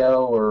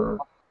radio or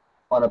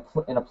on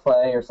in a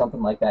play or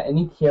something like that.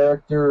 Any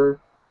character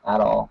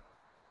at all.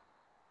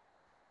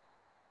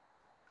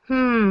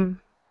 Hmm.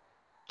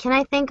 Can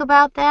I think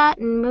about that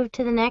and move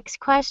to the next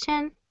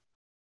question?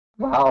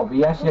 Wow,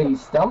 we actually got you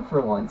stumped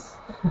for once.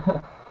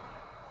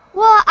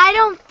 Well, I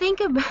don't think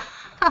about.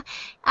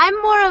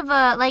 I'm more of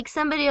a like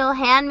somebody will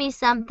hand me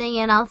something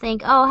and I'll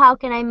think, oh, how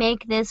can I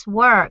make this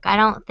work? I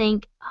don't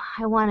think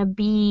I want to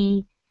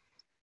be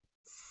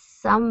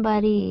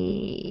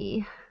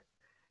somebody.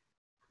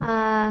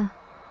 Uh,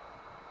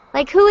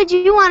 like who would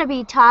you want to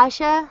be,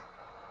 Tasha?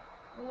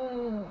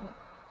 Mm.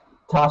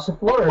 Tasha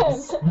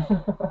Forbes.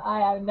 I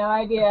have no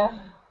idea.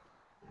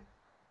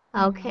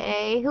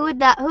 Okay, who would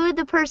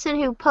the person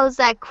who posed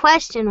that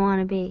question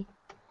want to be?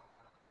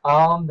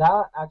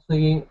 That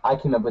actually, I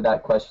came up with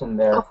that question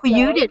there. Oh,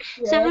 you did.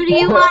 So Good. who do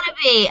you want to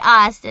be,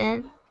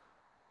 Austin?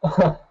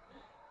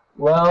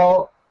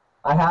 Well,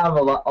 I have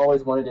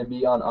always wanted to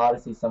be on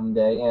Odyssey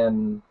someday,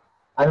 and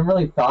I haven't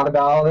really thought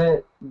about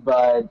it,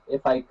 but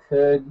if I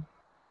could,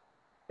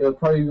 it would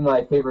probably be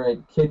my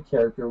favorite kid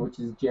character, which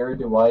is Jared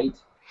Dwight.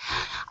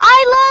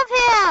 I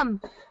love him.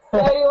 So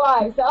do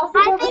I. So I'll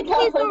I think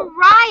he's a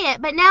riot,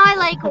 but now I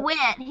like Wit.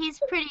 He's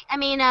pretty. I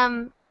mean,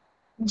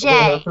 Jay.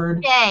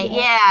 Hereford? Jay,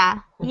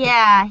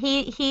 yeah.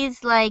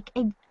 He's like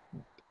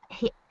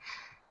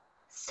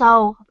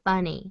so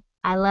funny.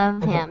 I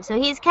love him. So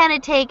he's kind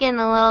of taken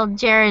a little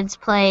Jared's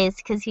place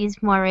because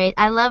he's more.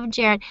 I love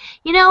Jared.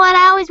 You know what?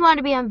 I always wanted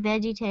to be on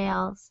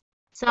VeggieTales.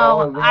 So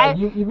Oh man,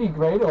 you'd be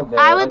great on there.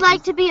 I would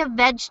like to be a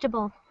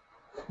vegetable.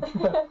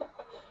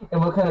 And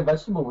what kind of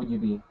vegetable would you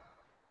be?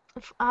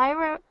 If I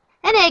were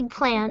an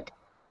eggplant.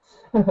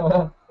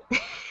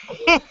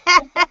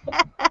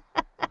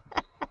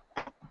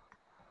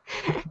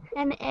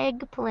 An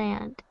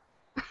eggplant.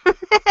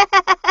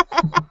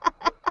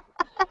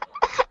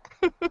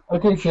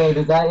 Okay, so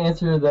does that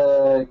answer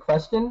the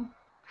question?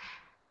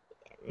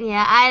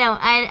 Yeah,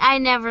 I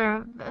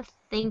never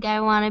think I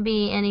want to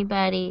be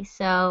anybody.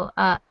 So,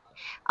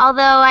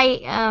 although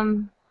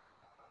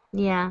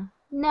yeah.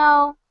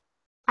 No,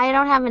 I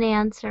don't have an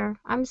answer.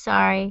 I'm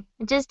sorry.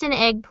 Just an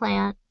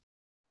eggplant.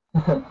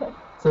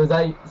 So is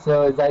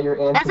that your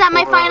answer? That's not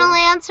my final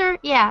answer?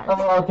 Yeah.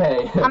 Oh,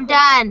 okay. I'm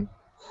done.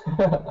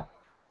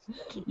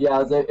 Yeah,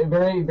 it was a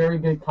very, very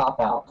good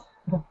cop-out.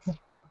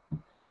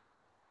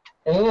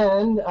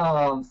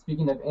 And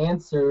speaking of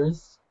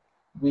answers,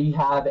 we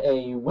have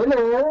a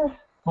winner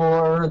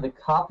for the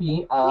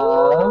copy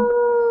of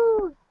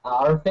Woo!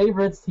 our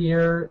favorites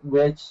here,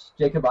 which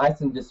Jacob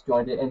Eisen just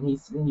joined it, and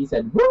he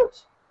said,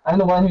 "Woot! I'm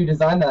the one who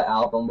designed that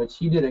album," which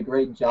he did a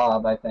great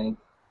job, I think.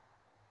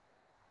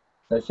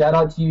 So shout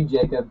out to you,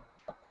 Jacob.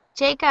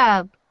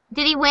 Jacob,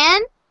 did he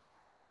win?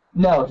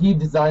 No, he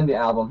designed the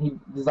album. He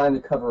designed the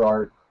cover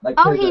art, like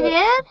Oh, put he the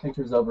did?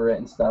 pictures over it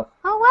and stuff.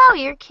 Oh, wow,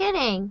 you're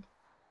kidding.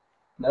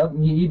 Nope,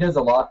 he does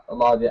a lot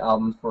of the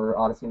albums for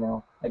Odyssey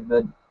now. Like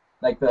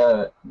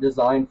the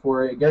design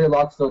for it. Gary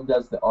Locke still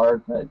does the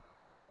art, but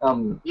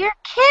You're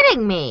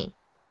kidding me.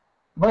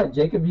 what,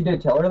 Jacob, you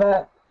did tell her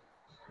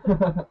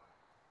that?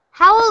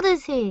 How old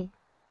is he?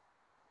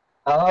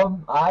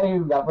 I'm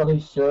not really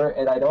sure,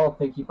 and I don't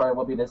think he probably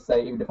want me to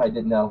say even if I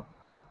did know.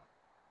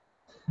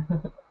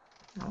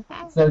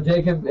 Okay. So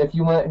Jacob, if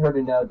you want her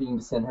to know, you can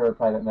just send her a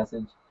private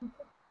message.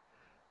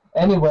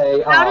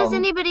 Anyway, How does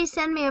anybody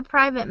send me a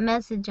private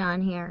message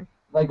on here?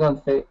 like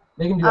they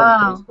can do it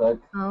on Facebook.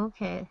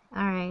 Okay,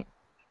 all right.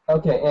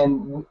 Okay,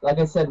 and like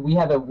I said, we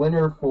have a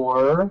winner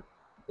for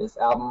this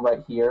album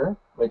right here,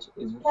 which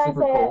is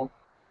super cool.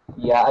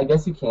 Yeah, I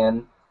guess you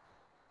can.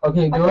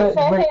 Okay, go ahead. Should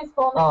I say his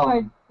full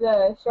name or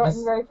the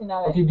shortened version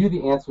of it? Okay, do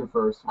the answer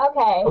first.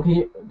 Okay.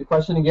 Okay, the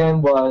question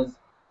again was,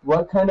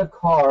 what kind of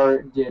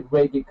car did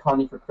Wade get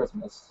Connie for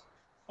Christmas?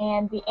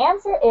 And the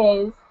answer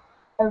is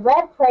a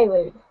red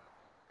Prelude.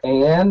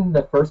 And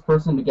the first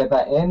person to get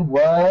that in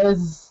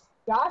was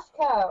Josh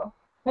Coe.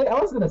 Hey, I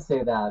was gonna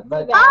say that,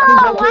 but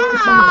Oh,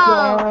 congratulations,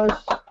 wow!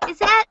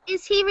 Josh.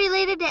 Is he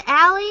related to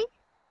Allie?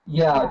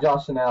 Yeah,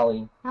 Josh and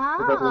Allie,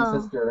 the brother and Oh,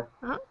 sister.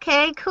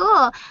 okay,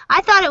 cool.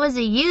 I thought it was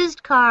a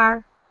used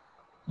car.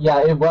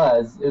 Yeah, it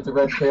was. It was a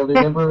red trailer.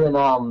 Remember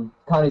when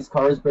Connie's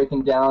car is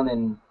breaking down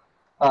and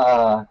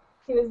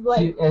She was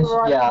like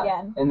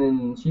again. and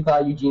then she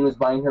thought Eugene was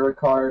buying her a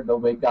car, but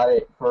Wade got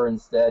it for her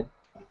instead.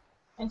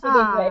 And she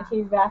did get a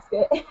cheese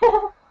basket.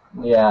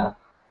 Yeah.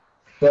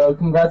 So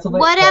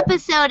congratulations. What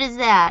episode is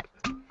that?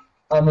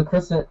 A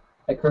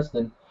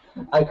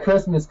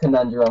Christmas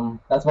Conundrum.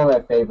 That's one of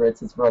my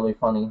favorites. It's really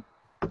funny.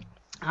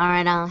 All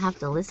right, I'll have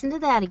to listen to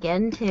that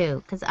again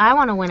too, because I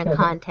want to win a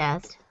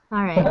contest.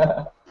 All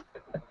right.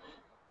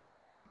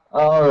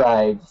 All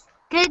right.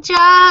 Good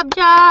job,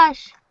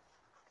 Josh.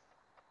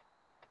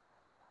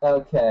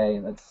 Okay,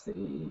 let's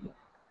see.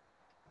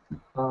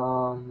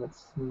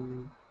 Let's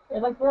see. You're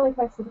like really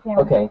close to the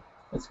camera. Okay,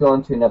 let's go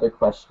on to another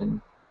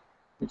question,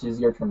 which is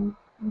your turn.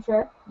 You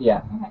sure?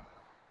 Yeah. Okay.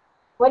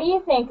 What do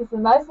you think is the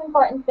most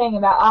important thing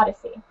about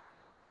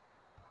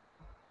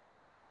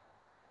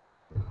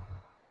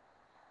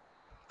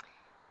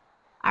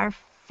Our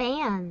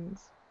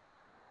fans.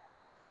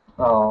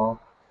 Oh.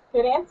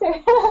 Good answer.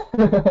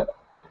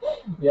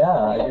 Yeah,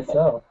 I guess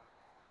so.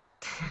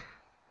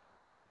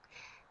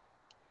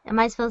 Am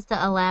I supposed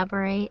to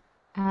elaborate?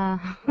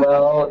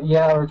 Well,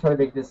 yeah, we're trying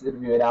to make this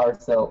interview an hour,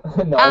 so no, if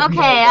you don't Okay,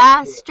 want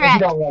to. If you stretch.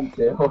 don't want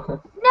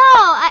to.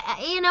 No,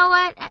 you know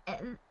what?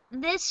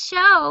 This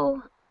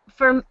show,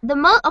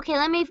 okay,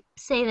 let me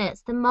say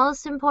this. The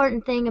most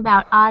important thing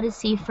about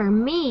Odyssey for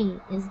me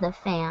is the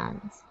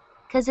fans.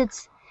 Because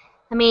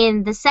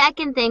the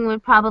second thing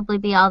would probably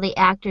be all the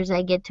actors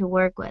I get to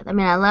work with. I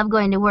mean, I love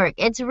going to work.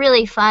 It's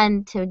really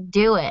fun to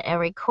do it and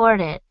record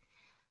it.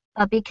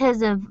 But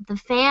because of the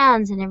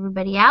fans and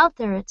everybody out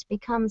there, it's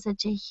become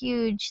such a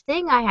huge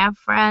thing. I have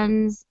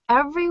friends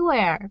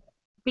everywhere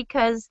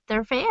because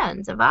they're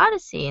fans of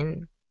Odyssey,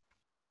 and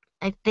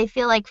they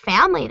feel like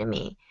family to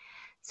me.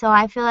 So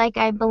I feel like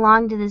I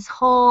belong to this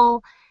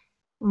whole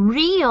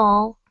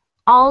real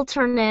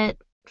alternate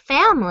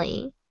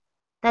family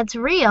that's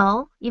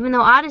real, even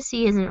though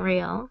Odyssey isn't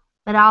real,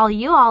 but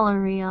you all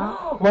are real.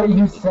 What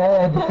you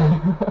said.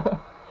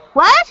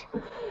 What?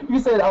 You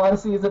said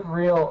Odyssey isn't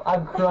real.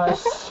 I'm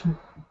crushed.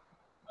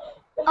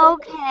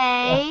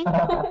 Okay.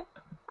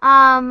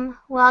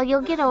 Well,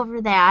 you'll get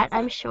over that,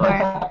 I'm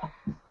sure.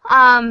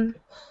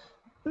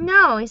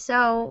 No,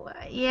 so,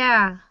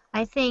 yeah,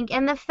 I think,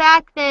 and the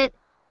fact that,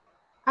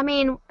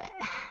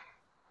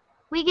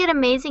 we get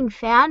amazing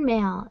fan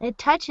mail. It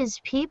touches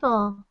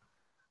people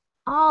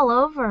all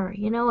over,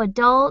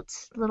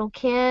 adults, little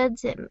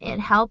kids. It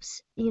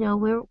helps,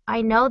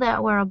 I know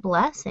that we're a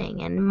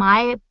blessing, and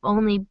my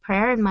only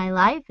prayer in my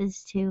life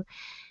is to,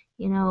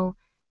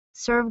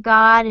 serve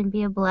God and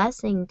be a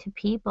blessing to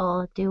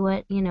people, do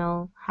it,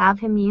 have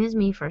Him use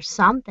me for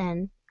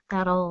something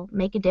that'll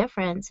make a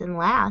difference and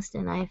last,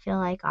 and I feel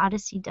like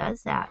Odyssey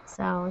does that.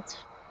 So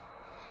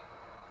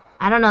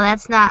I don't know,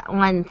 that's not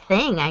one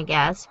thing, I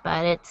guess,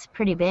 but it's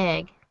pretty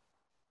big.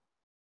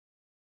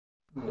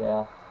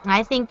 Yeah.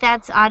 I think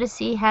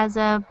Odyssey has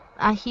a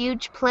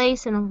huge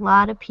place in a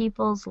lot of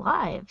people's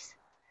lives.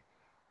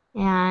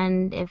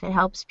 And if it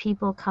helps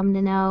people come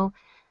to know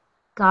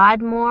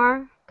God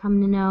more,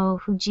 come to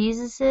know who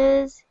Jesus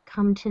is,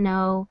 come to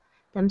know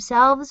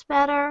themselves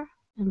better,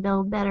 and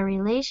build better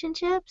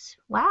relationships,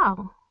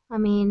 wow.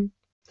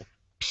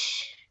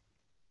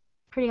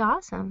 Pretty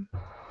awesome.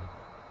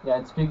 Yeah,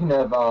 and speaking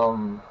of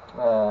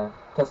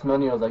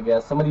testimonials, I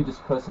guess somebody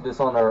just posted this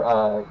on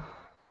our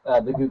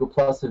the Google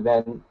Plus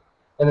event,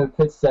 and the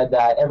Pitts said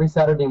that every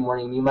Saturday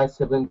morning, me and my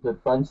siblings would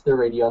run to the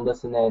radio and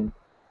listen in.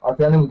 Our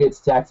family would get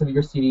stacks of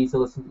your CDs to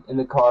listen in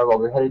the car while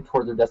we're headed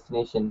towards our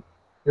destination.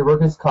 Your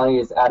work as Connie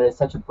has added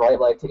such a bright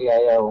light to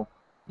AIO.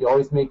 You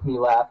always make me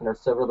laugh and are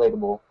so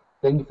relatable.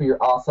 Thank you for your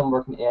awesome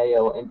work in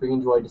AIO and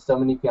bringing joy to so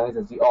many families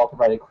as you all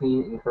provide a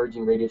clean,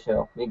 encouraging radio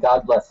show. May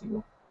God bless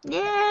you.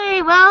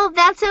 Yay! Well,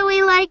 that's what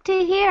we like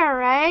to hear,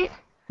 right?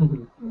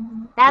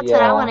 That's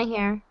what I want to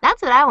hear.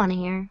 That's what I want to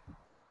hear.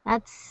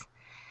 That's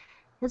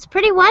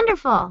pretty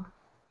wonderful,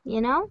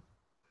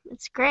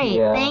 It's great.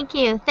 Yeah. Thank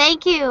you.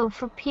 Thank you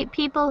for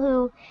people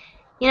who,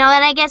 and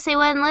I guess they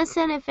wouldn't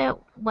listen if it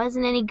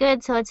wasn't any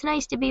good, so it's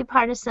nice to be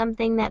part of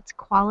something that's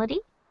quality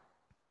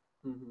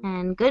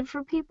and good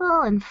for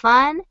people and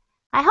fun.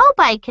 I hope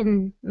I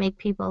can make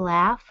people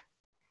laugh.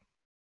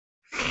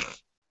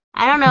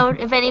 I don't know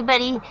if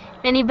anybody,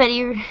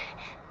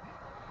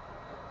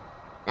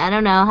 I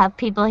don't know, have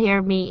people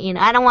hear me,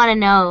 I don't want to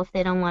know if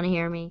they don't want to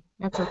hear me.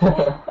 That's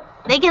okay.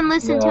 They can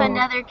listen to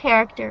another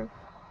character.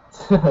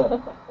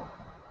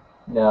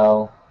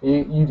 No,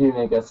 you do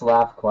make us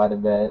laugh quite a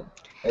bit.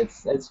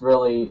 It's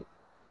really,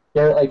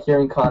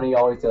 hearing Connie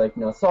always say like,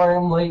 sorry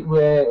I'm late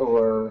with,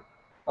 or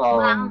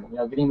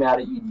getting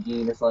mad at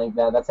Eugene or something like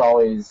that. That's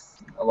always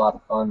a lot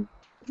of fun.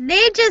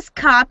 They just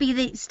copy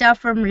the stuff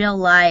from real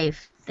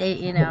life.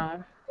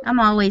 I'm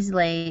always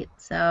late,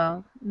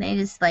 so they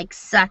just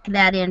suck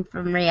that in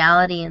from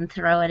reality and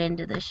throw it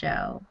into the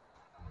show.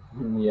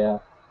 Yeah.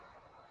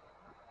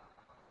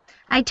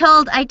 I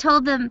told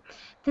them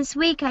this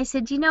week, I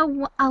said, a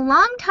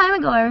long time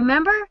ago, I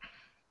remember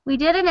we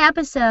did an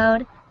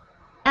episode,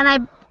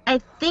 and I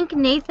think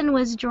Nathan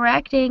was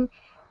directing,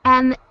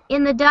 and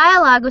in the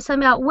dialogue was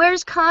something about,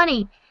 where's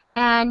Connie?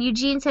 And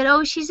Eugene said,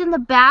 oh, she's in the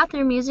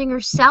bathroom using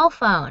her cell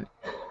phone.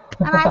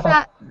 And I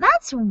thought,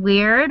 that's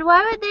weird.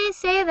 Why would they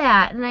say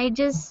that? And I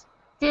just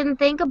didn't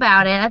think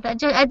about it.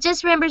 I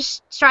just remember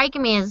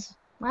striking me as,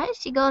 why does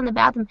she go in the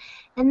bathroom?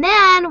 And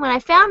then when I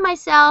found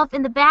myself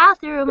in the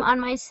bathroom on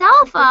my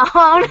cell phone,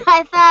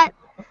 I thought,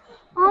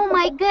 oh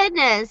my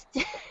goodness.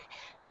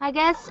 I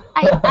guess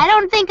I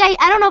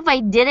don't know if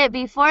I did it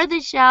before the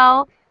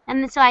show,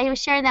 and so I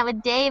was sharing that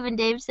with Dave, and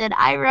Dave said,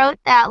 I wrote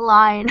that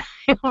line.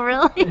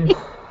 Really?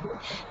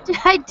 Did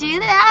I do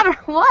that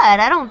or what?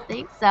 I don't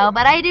think so,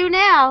 but I do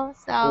now.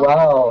 So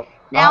wow.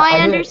 Now I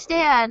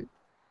understand.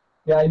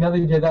 Yeah, I know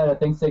they did that in a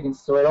Thanksgiving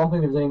story. I don't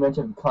think there's any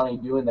mention of Connie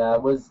doing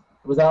that. Was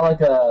that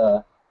like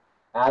a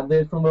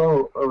ad-lib from it,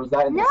 or was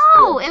that in the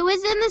No, script? it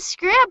was in the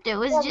script. It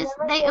was Yeah, just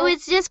remember it the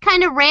was just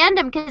kind of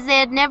random because they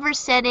had never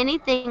said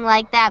anything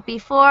like that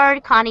before.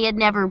 Connie had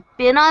never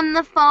been on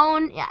the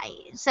phone,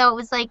 so it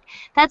was like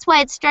that's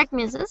why it struck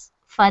me as this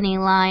funny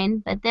line.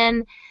 But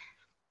then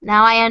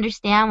now I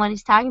understand what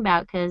he's talking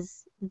about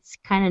because it's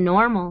kind of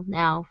normal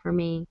now for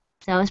me.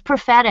 So it's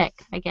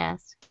prophetic, I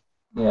guess.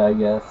 Yeah, I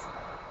guess.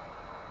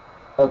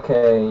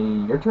 Okay,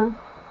 your turn?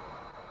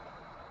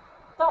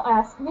 Don't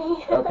ask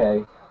me.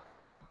 Okay,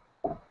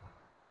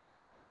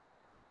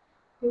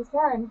 Whose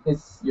turn?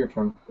 it's your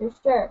turn. You're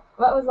sure.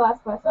 What was the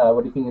last question?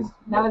 What do you think is...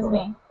 That was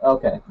me.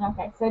 Okay.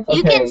 Okay, so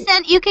Okay.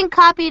 You can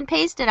copy and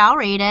paste it. I'll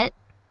read it.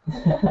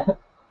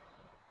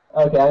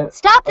 Okay.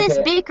 Stop this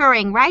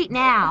bickering right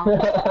now.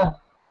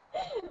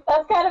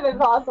 that's kind of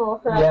impossible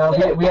for us.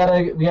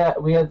 Yeah,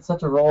 we had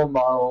such a role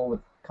model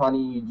with Connie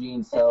and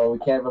Eugene, so we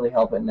can't really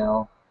help it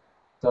now.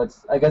 So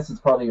I guess it's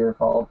partly your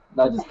fault.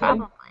 Not just kidding.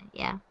 Probably,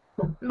 yeah.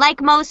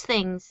 Like most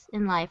things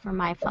in life are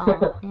my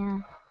fault.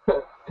 Yeah.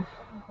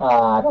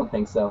 I don't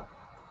think so.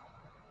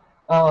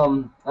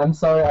 I'm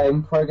sorry,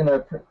 I'm probably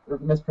gonna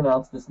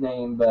mispronounce this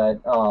name,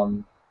 but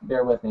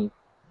bear with me.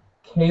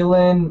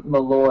 Kaylin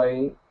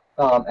Malooly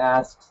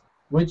asks,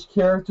 which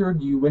character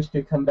do you wish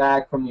could come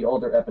back from the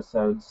older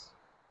episodes?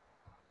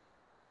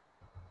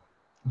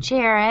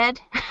 Jared.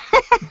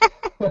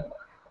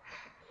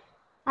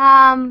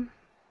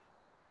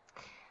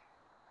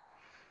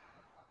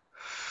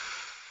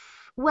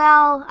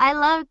 Well, I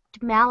loved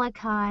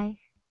Malachi.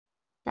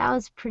 That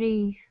was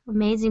pretty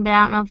amazing, but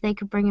I don't know if they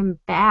could bring him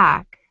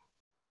back.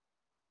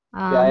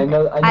 Yeah, I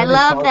know I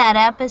love that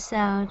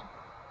episode.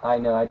 I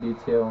know, I do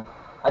too.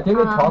 I think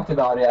they talked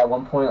about it at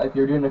one point. Like,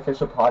 they were doing an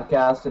official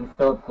podcast, and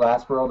Philip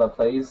Glassborough, that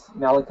plays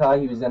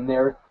Malachi, he was in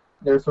there.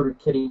 They were sort of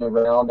kidding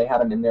around. They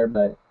had him in there,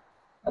 but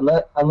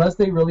unless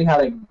they really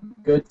had a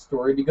good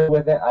story to go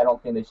with it, I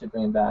don't think they should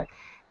bring him back.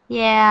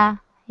 Yeah,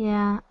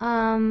 yeah.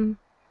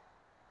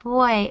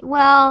 Boy,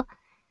 well,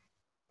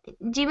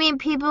 do you mean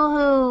people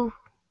who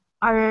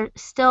are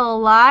still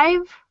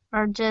alive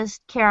or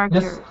just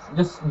characters?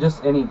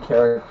 Just any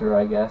character,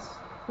 I guess.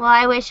 Well,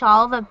 I wish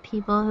all the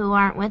people who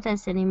aren't with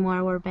us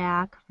anymore were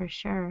back, for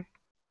sure.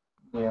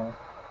 Yeah.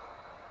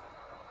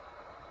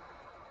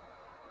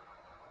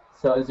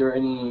 So is there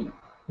any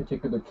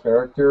particular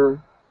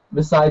character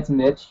besides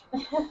Mitch?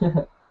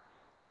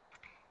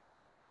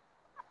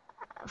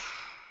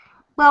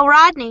 Well,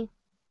 Rodney.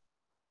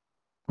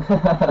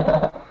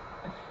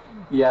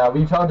 Yeah,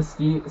 we talked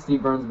to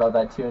Steve Burns about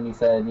that too, and he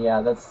said,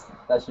 yeah,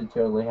 that should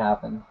totally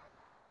happen.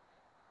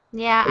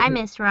 Yeah, I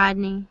miss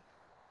Rodney.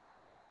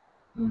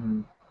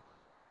 Mhm.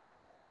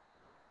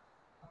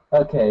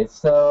 Okay,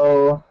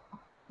 so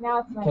now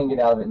it's my can't turn.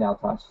 get out of it now,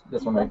 Tosh.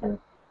 This one right here.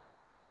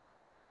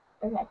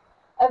 Okay.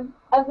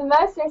 Of the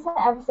most recent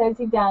episodes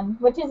you've done,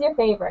 which is your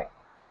favorite?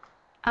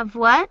 Of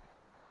what?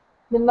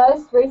 The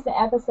most recent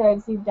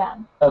episodes you've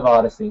done. Of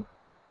Odyssey.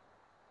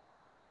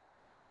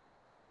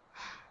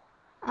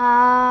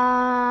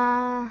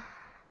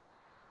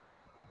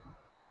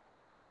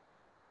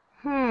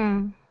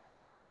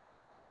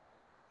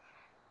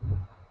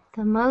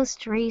 The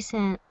most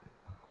recent.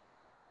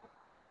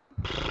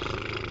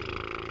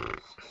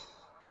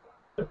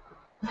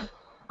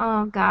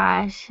 Oh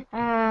gosh.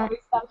 Have we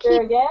stumped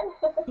her again?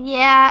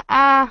 Yeah,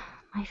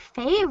 my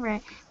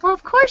favorite. Well,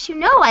 of course you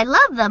know I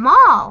love them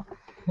all.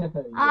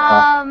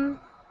 Yeah.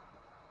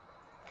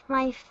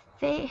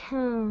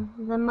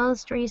 The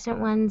most recent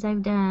ones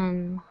I've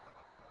done.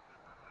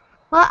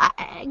 Well,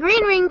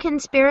 Green Ring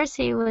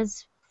Conspiracy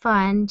was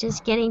fun.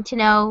 Just getting to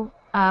know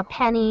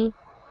Penny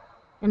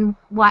and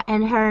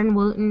her and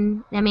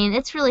Wooten. I mean,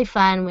 it's really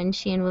fun when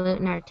she and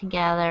Wooten are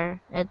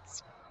together.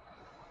 It's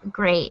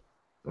great,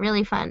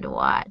 really fun to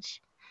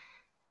watch.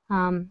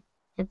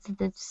 That's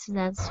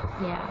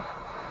yeah.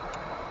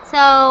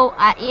 So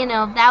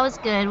that was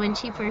good when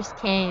she first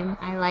came.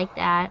 I like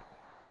that.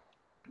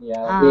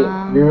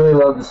 Yeah, we really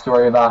love the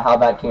story about how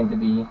that came to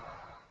be.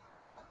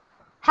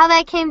 How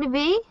that came to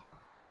be?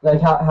 Like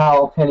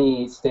how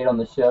Penny stayed on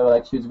the show.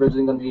 Like, she was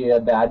originally going to be a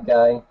bad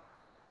guy.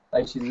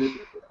 Like, she's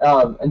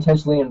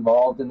intentionally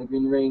involved in the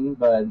Green Ring,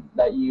 but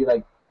that you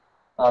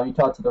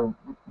talked to the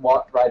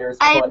writers.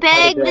 I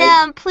begged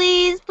them,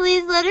 please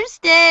let her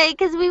stay,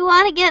 because we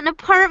want to get an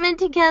apartment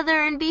together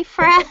and be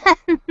friends.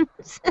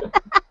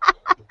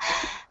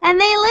 And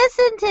they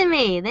listened to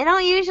me. They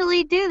don't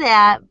usually do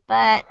that,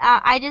 but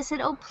I just said,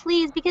 oh,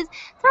 please, because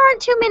there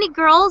aren't too many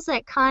girls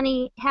that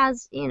Connie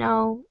has,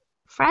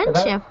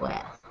 friendship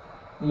with.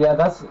 Yeah,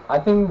 I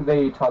think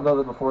they talked about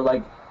it before,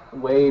 like,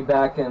 way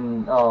back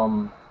in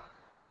the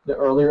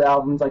earlier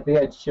albums. Like, they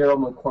had Cheryl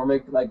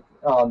McCormick, like,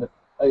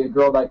 a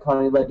girl that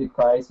Connie led to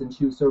Christ, and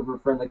she was sort of her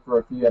friend, like, for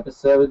a few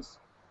episodes,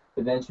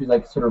 but then she was,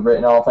 like, sort of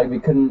written off. Like, they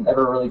couldn't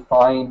ever really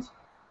find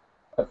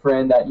a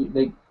friend that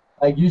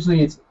like,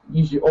 usually it's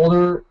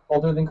older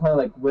than Connie,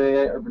 like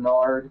Whit or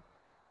Bernard,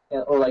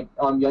 or like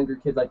younger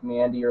kids like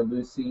Mandy or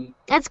Lucy.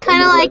 It's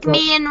kind of like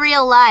me in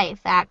real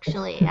life,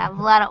 actually. I have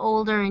a lot of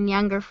older and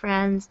younger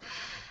friends.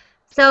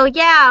 So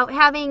yeah,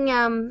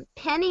 having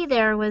Penny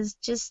there was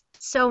just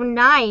so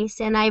nice,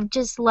 and I've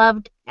just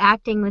loved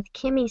acting with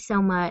Kimmy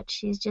so much.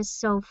 She's just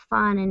so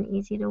fun and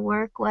easy to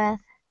work with.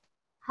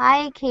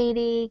 Hi,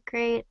 Katie.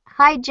 Great.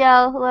 Hi,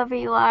 Joe, whoever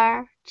you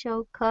are.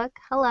 Joe Cook.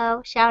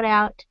 Hello. Shout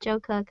out to Joe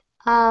Cook.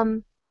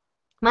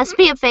 Must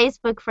be a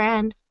Facebook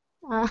friend.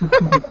 Uh,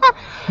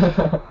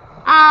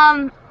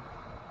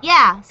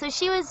 yeah, so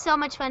she was so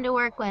much fun to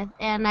work with,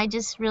 and I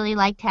just really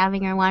liked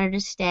having her, wanted her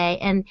to stay,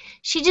 and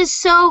she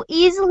just so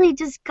easily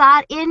just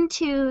got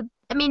into,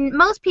 I mean,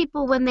 most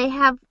people when they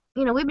have,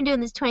 we've been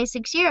doing this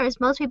 26 years,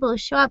 most people who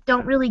show up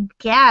don't really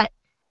get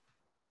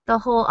the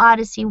whole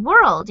Odyssey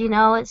world,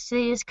 it's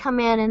they just come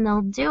in and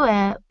they'll do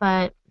it,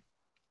 but,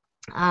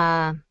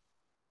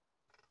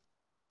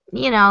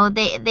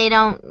 they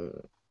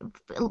don't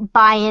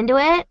buy into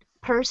it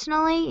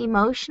personally,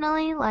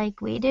 emotionally, like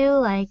we do,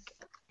 like,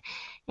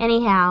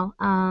 anyhow,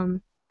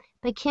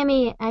 but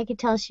Kimmy, I could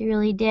tell she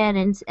really did,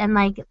 and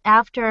like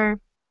after,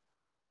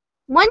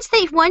 once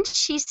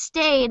she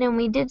stayed and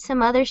we did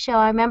some other show,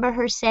 I remember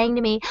her saying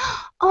to me,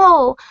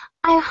 "Oh,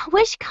 I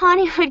wish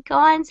Connie would go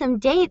on some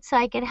dates so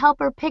I could help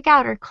her pick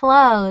out her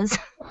clothes."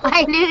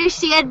 I knew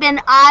she had been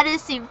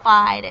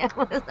Odyssey-fied. It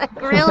was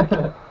like, really?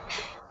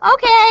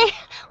 Okay,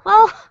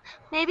 well,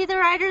 maybe the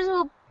writers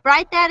will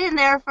write that in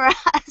there for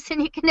us,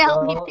 and you can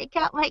help me pick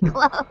out my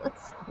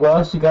clothes.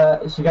 Well, she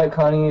got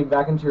Connie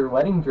back into her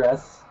wedding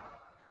dress.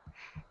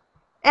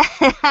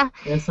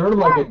 It's sort of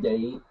like a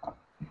date.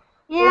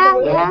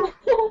 Yeah.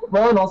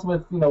 Well, and also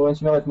with when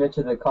she met with Mitch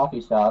at the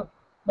coffee shop,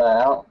 but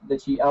I don't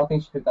think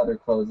she picked out her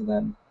clothes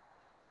then.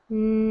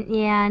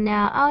 Yeah,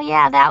 no. Oh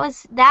yeah, that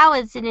was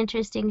an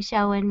interesting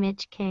show when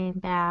Mitch came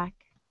back.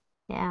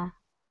 Yeah,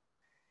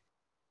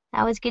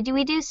 that was good.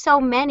 We do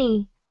so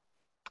many,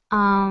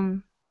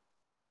 where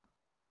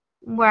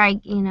I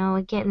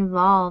get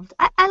involved.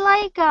 I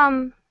like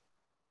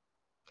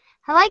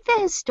the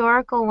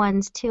historical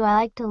ones too. I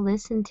like to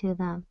listen to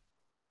them.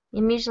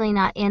 I'm usually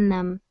not in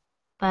them,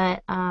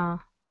 but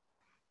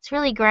it's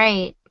really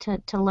great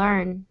to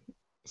learn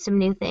some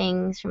new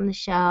things from the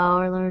show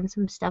or learn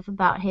some stuff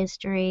about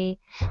history.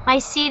 My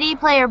CD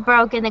player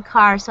broke in the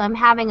car, so I'm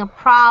having a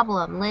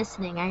problem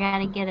listening. I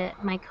gotta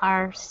get my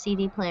car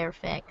CD player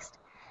fixed.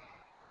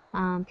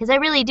 Because I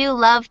really do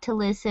love to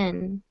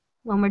listen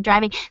when we're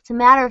driving. As a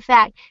matter of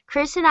fact,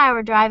 Chris and I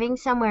were driving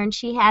somewhere and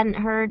she hadn't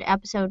heard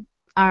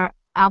our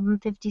album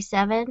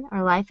 57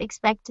 or Life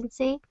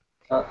Expectancy.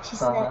 She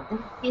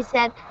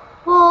said,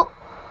 well,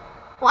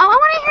 I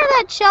want to hear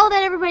that show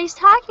that everybody's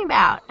talking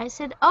about. I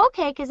said,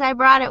 okay, because I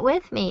brought it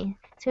with me.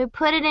 So we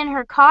put it in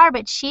her car,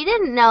 but she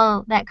didn't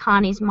know that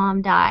Connie's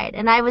mom died.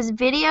 And I was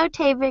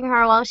videotaping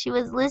her while she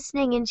was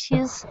listening, and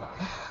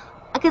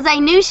because I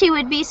knew she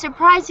would be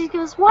surprised. She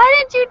goes, why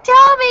didn't you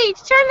tell me?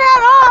 Turn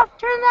that off.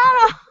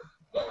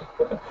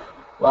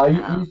 Well,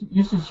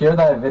 you should share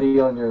that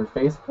video on your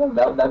Facebook.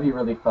 That'd be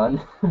really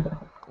fun.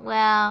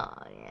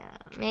 Well, yeah,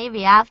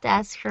 maybe I have to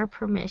ask her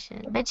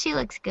permission. But she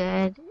looks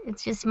good.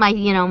 It's just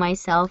my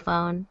cell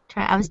phone.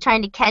 I was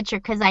trying to catch her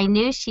because I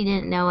knew she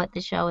didn't know what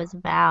the show was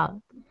about.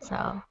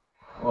 So.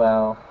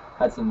 Wow,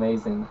 that's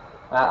amazing.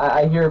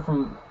 I hear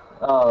from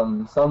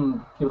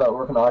some people that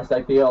work on Odyssey,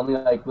 like they only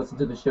listen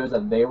to the shows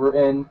that they were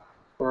in,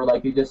 or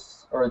they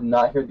just or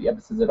not hear the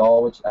episodes at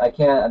all, which I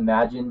can't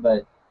imagine.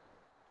 But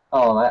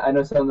I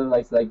know some of them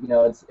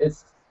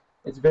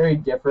it's very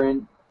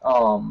different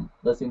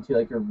listening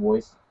to your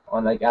voice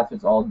on after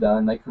it's all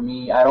done. Like for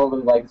me, I don't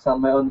really like the sound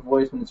of my own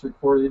voice when it's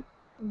recorded.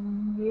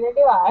 Neither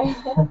do I.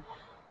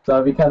 So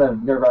it'd be kind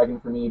of nerve-wracking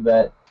for me,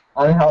 but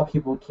I don't know how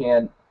people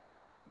can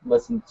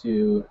listen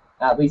to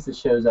at least the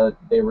shows that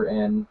they were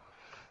in.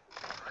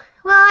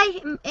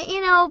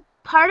 Well,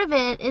 part of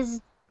it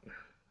is,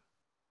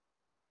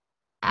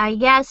 I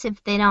guess,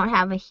 if they don't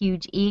have a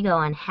huge ego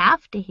and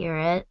have to hear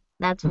it,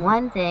 that's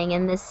one thing.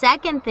 And the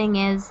second thing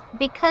is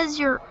because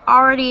you're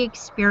already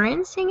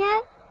experiencing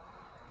it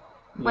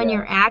when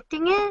you're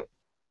acting it.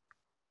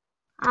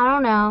 I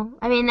don't know.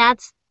 I mean, it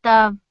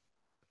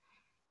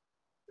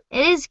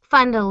is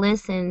fun to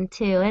listen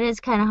to. It is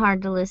kind of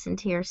hard to listen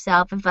to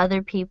yourself if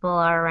other people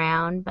are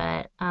around,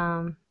 but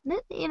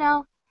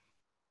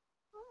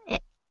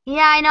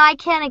yeah, I know I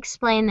can't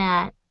explain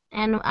that,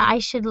 and I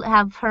should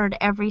have heard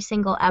every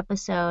single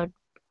episode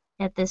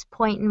at this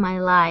point in my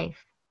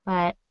life,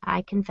 but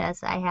I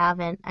confess I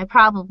haven't. I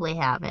probably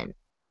haven't.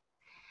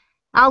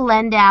 I'll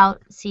lend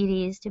out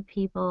CDs to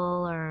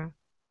people, or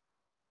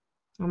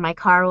my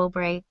car will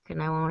break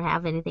and I won't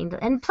have anything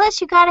to. And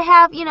plus, you gotta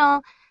have, you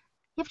have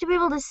to be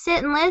able to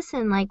sit and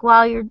listen,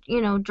 while you're,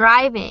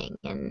 driving,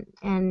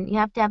 and you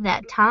have to have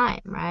that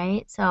time,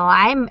 right? So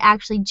I'm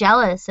actually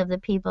jealous of the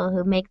people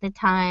who make the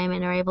time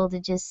and are able to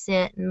just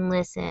sit and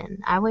listen.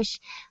 I wish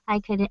I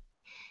could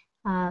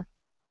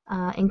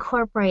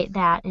incorporate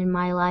that in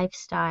my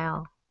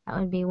lifestyle. That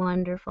would be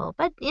wonderful.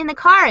 But in the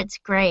car, it's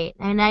great.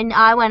 And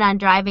I went on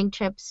driving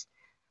trips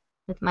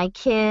with my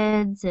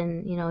kids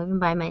and, even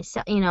by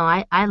myself.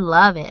 I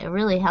love it. It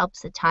really helps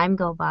the time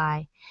go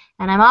by.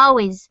 And I'm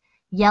always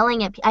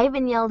yelling at. I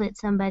even yelled at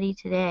somebody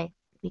today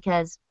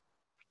because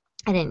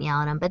I didn't yell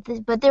at them,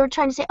 but they were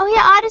trying to say, oh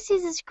yeah,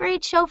 Odyssey's this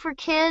great show for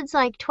kids,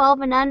 like 12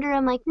 and under.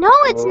 I'm like, no,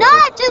 it's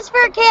not just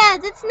for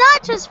kids. It's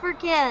not just for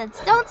kids.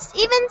 Don't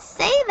even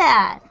say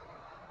that.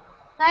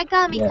 That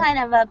got me kind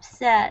of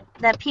upset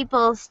that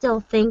people still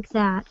think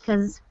that,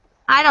 because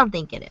I don't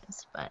think it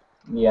is, but.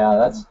 Yeah,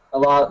 that's a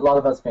lot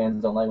of us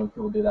fans don't like when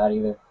people do that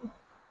either.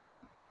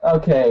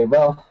 Okay,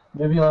 well,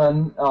 moving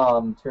on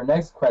to our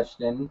next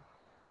question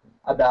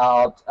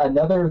about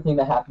another thing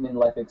that happened in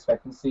Life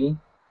Expectancy.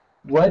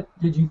 What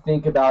did you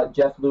think about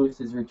Jeff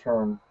Lewis's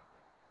return?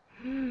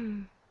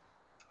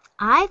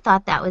 I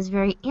thought that was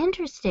very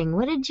interesting.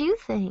 What did you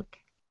think?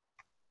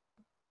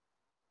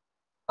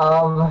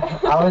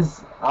 I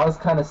was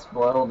kind of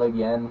spoiled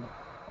again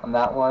on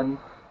that one,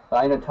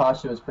 but I know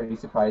Tasha was pretty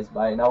surprised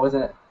by it, and I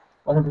wasn't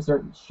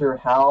 100% sure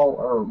how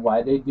or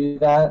why they do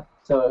that,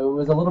 so it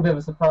was a little bit of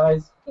a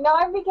surprise. You know,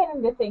 I'm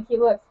beginning to think he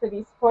looks for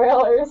these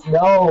spoilers.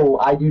 No,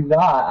 I do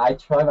not. I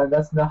try my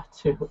best not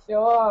to.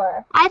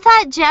 Sure. I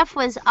thought Jeff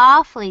was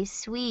awfully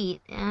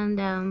sweet, and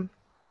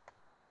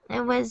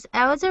that was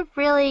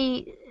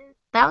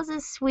a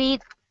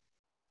sweet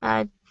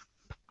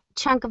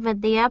chunk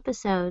of the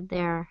episode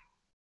there.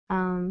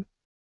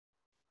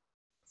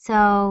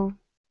 So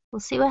we'll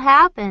see what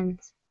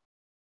happens.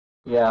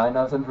 Yeah, I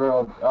know some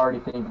people already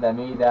think that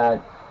maybe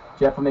that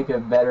Jeff will make a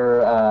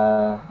better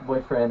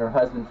boyfriend or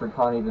husband for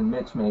Connie than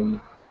Mitch, maybe.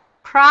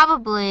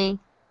 Probably.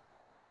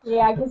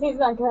 Yeah, because he's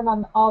not going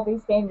on all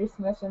these dangerous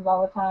missions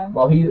all the time.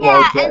 Well,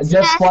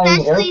 Jeff's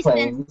flying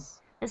airplanes.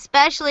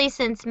 Especially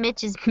since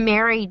Mitch is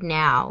married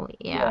now.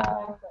 Yeah.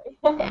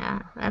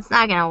 Yeah, that's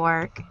not gonna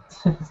work.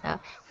 So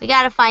we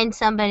gotta find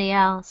somebody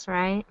else,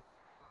 right?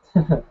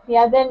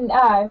 Yeah, then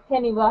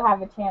Penny will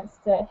have a chance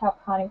to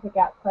help Connie pick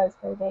out clothes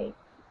for a date.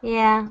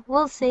 Yeah,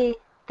 we'll see.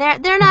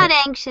 They're not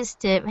anxious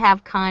to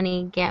have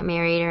Connie get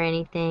married or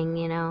anything,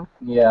 you know.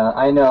 Yeah,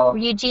 I know.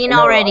 Eugene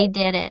already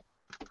did it.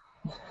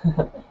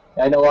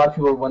 I know a lot of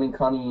people were wanting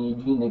Connie and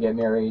Eugene to get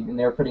married, and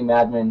they were pretty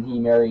mad when he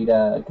married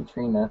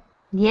Katrina.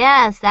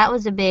 Yes, that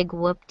was a big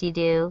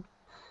whoop-de-doo.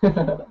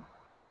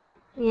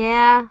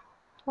 Yeah,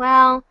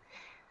 well,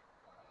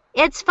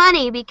 it's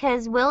funny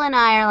because Will and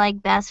I are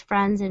like best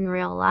friends in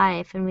real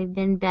life, and we've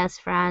been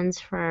best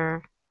friends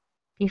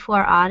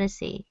before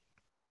Odyssey.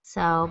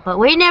 So, but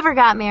we never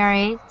got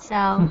married,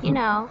 so, you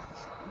know,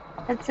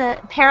 it's a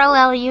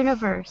parallel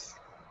universe.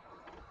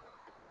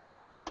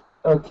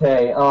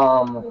 Okay,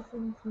 This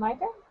is my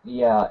turn?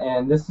 yeah,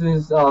 and this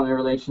is in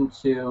relation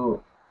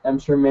to, I'm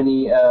sure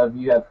many of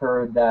you have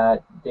heard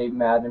that Dave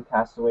Madden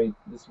passed away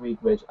this week,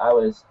 which I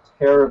was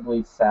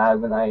terribly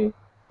sad when I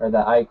heard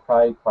that. I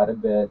cried quite a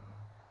bit.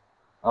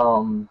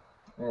 And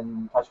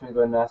Tasha, go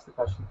ahead and ask the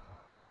question.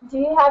 Do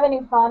you have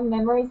any fond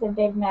memories of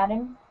Dave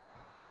Madden?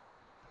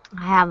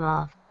 I have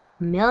a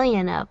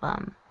million of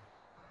them.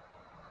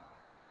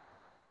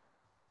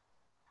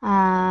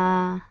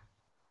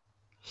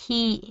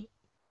 He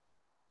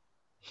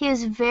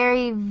was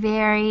very,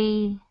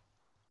 very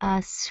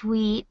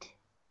sweet,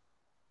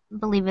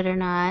 believe it or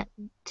not,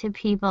 to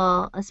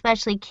people,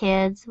 especially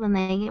kids when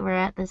they were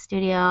at the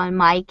studio, and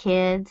my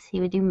kids.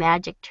 He would do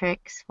magic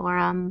tricks for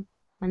them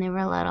when they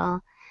were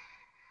little.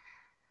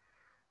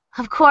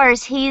 Of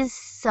course, he's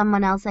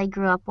someone else I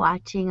grew up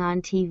watching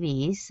on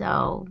TV,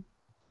 so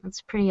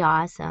it's pretty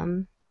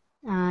awesome.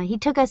 He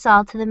took us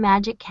all to the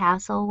Magic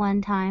Castle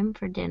one time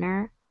for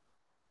dinner,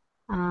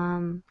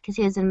 because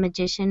he was a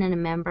magician and a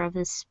member of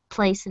this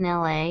place in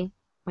LA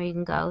where you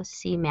can go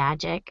see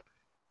magic.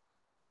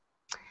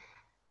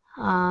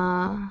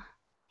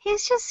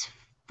 He's just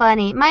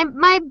funny.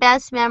 My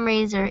best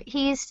memories are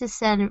he used to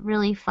send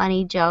really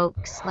funny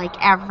jokes like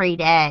every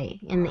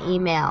day in the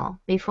email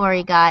before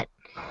he got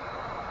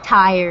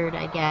tired,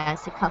 I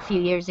guess, a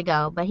few years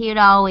ago. But he would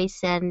always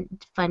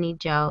send funny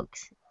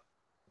jokes.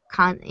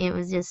 It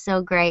was just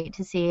so great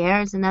to see.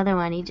 Here's another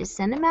one. He just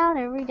sent them out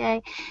every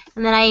day.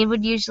 And then I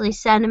would usually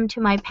send them to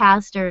my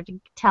pastor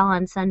to tell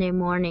on Sunday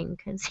morning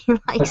because he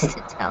likes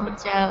to tell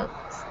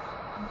jokes.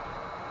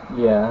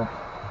 Yeah.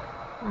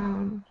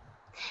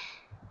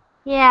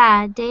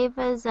 Yeah, Dave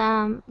was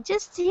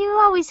he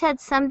always had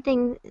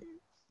something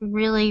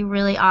really,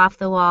 really off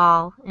the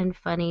wall and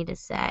funny to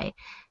say.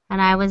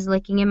 And I was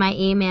looking in my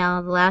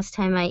email the last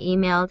time I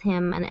emailed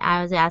him, and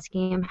I was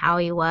asking him how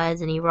he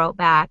was, and he wrote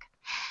back,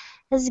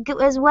 as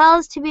well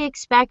as to be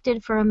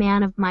expected for a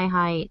man of my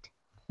height.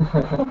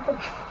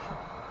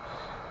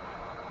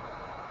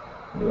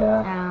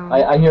 Yeah,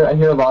 I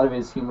hear a lot of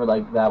his humor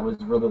like that was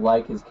really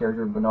like his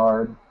character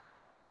Bernard.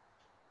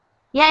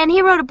 Yeah, and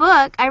he wrote a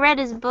book. I read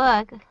his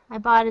book. I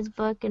bought his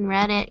book and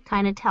read it.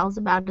 Kind of tells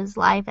about his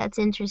life. That's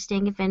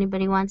interesting if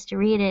anybody wants to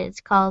read it. It's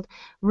called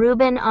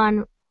Reuben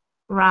on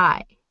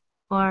Rye.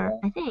 Or,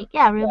 I think,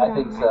 yeah, Reuben on Rye.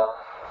 Yeah, I think so.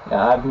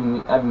 Yeah, I've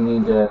been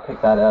needing to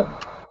pick that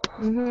up.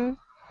 Mm-hmm.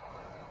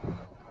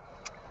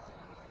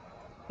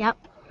 Yep.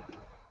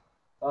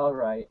 All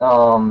right.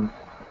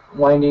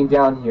 Winding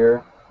down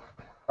here.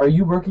 Are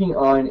you working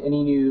on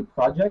any new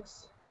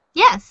projects?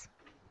 Yes,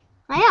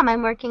 I am.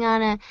 I'm working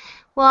on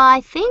Well,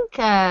 I think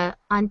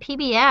on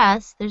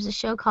PBS there's a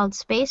show called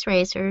Space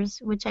Racers,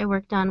 which I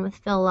worked on with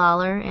Phil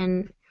Lawler,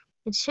 and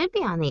it should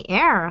be on the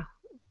air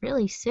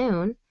really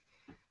soon.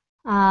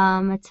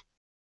 It's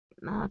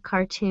a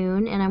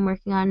cartoon, and I'm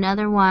working on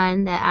another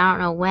one that I don't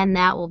know when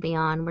that will be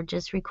on. We're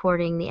just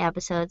recording the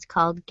episodes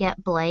called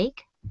Get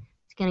Blake.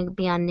 It's going to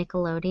be on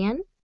Nickelodeon,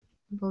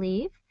 I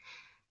believe.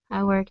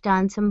 I worked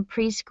on some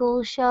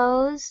preschool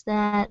shows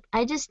that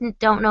I just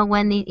don't know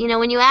when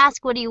when you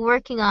ask what are you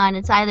working on,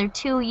 it's either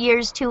 2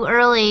 years too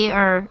early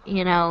or,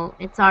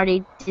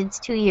 it's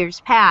 2 years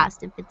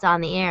past if it's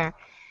on the air.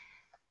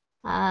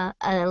 A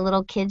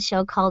little kid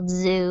show called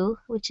Zoo,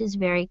 which is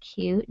very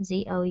cute,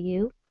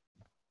 Z-O-U.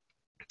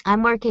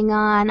 I'm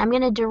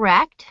going to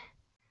direct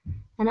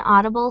an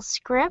Audible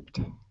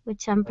script,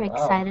 which I'm pretty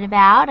excited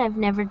about. I've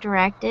never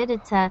directed.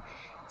 It's a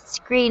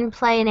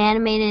screenplay, an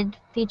animated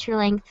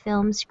feature-length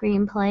film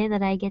screenplay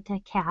that I get to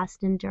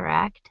cast and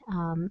direct.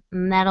 And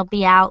that'll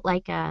be out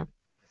the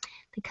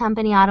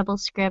company Audible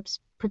Scripts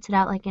puts it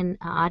out like an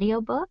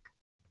audiobook.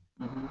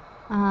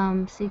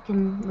 So you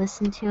can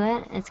listen to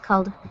it. It's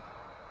called,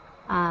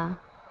 I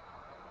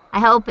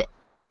hope,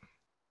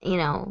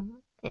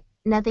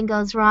 nothing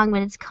goes wrong,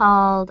 but it's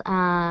called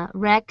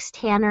Rex,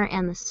 Tanner,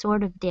 and the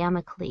Sword of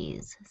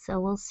Damocles. So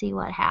we'll see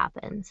what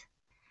happens.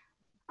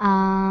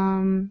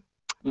 One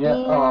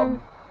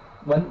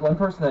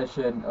person that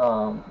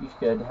you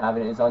should have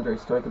it is Andre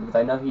Stoica, because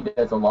I know he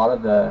does a lot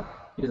of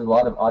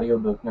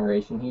audiobook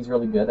narration. He's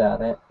really good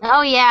at it.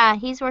 Oh yeah,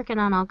 he's working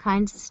on all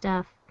kinds of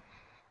stuff.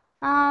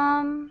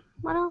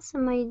 What else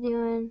am I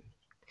doing?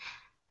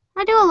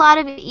 I do a lot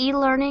of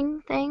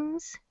e-learning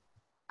things.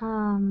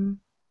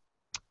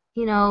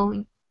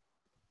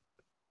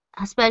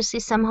 Especially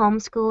some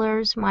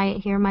homeschoolers might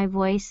hear my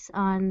voice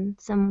on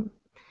some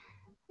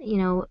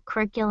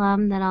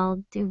curriculum that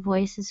I'll do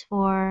voices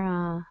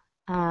for.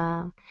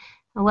 A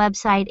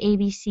website,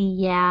 ABC,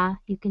 yeah,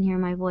 you can hear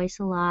my voice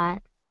a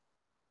lot.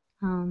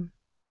 I'm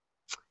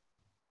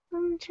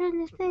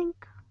trying to think,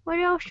 what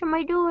else am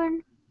I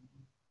doing?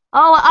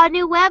 Oh, a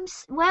new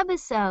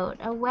webisode,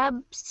 a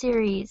web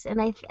series,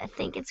 and I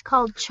think it's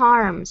called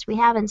Charms. We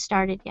haven't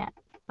started yet,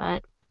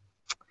 but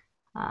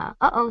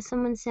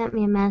someone sent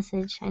me a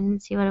message. I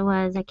didn't see what it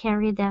was. I can't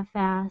read that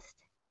fast.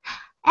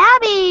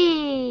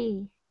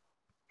 Abby!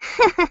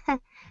 Hi,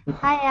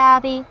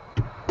 Abby.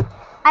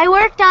 I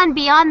worked on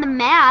Beyond the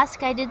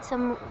Mask. I did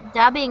some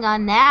dubbing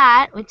on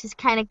that, which is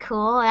kind of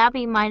cool.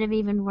 Abby might have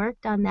even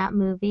worked on that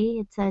movie.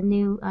 It's a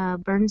new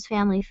Burns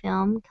family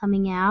film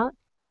coming out.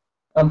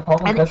 Paul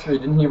Professor,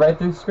 didn't he write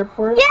the script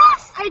for it?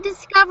 Yes! I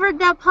discovered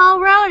that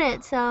Paul wrote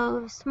it,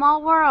 so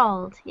small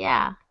world,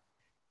 yeah.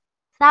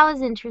 So that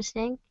was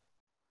interesting.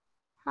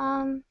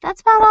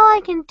 That's about all I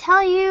can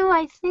tell you,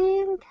 I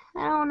think.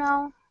 I don't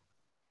know.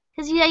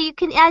 Because,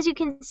 as you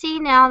can see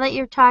now that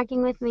you're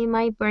talking with me,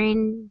 my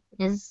brain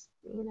is,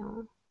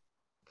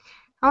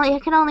 I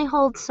can only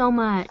hold so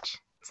much.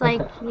 It's like,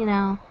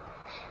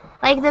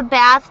 like the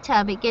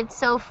bathtub, it gets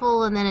so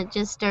full and then it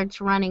just starts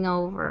running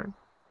over.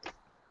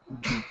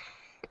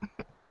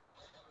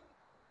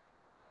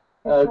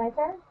 My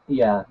turn?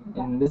 Yeah,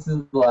 and this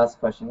is the last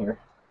question here.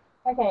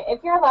 Okay,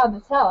 if you're allowed to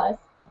tell us,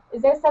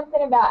 is there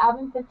something about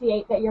album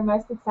 58 that you're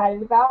most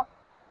excited about?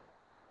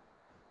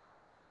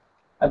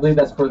 I believe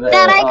that's for the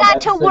that I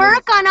got to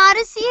work on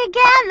Odyssey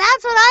again.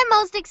 That's what I'm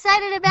most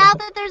excited about,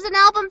 that there's an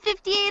album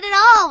 58 at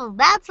all.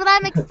 That's what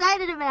I'm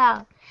excited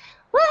about.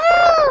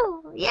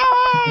 Woohoo!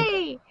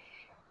 Yay!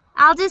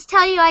 I'll just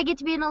tell you, I get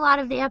to be in a lot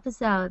of the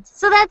episodes.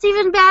 So that's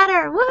even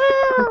better.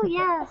 Woohoo!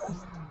 Yes.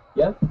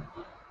 Yep.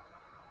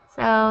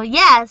 So,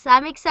 yes,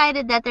 I'm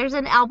excited that there's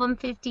an album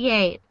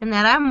 58 and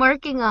that I'm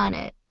working on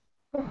it.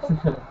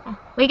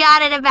 We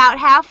got it about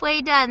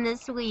halfway done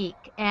this week,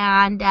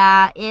 and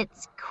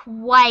it's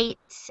quite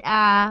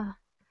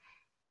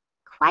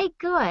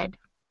good.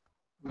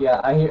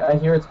 Yeah, I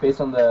hear it's based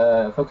on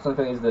the Focus on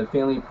Family is the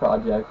Family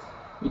Project.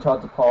 We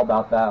talked to Paul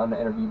about that on the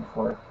interview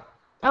before.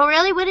 Oh,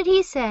 really? What did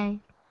he say?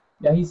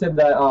 Yeah, he said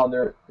that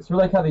it's sort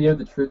of like how they do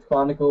the Truth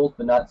Chronicles,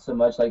 but not so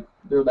much. Like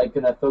they're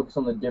gonna focus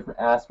on the different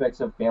aspects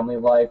of family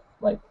life,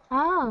 like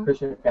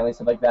Christian family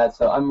stuff like that.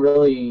 So I'm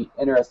really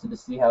interested to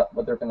see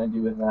what they're gonna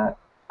do with that.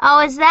 Oh,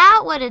 is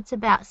that what it's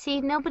about?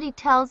 See, nobody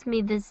tells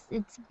me this.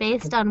 It's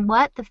based on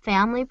what? The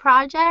Family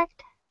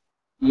Project?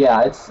 Yeah,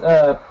 I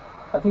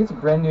think it's a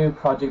brand new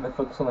project that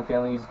Focus on the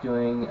Family is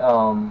doing.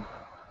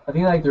 I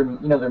think their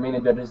main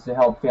objective is to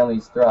help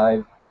families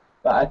thrive.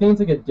 But I think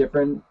it's a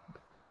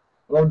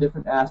little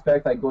different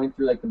aspect, like going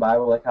through the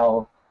Bible, like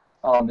how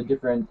the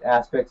different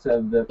aspects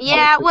of the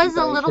it was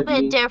a little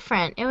bit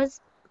different. It was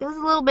a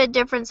little bit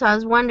different, so I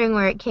was wondering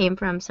where it came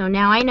from. So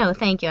now I know.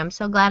 Thank you. I'm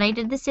so glad I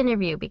did this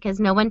interview because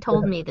no one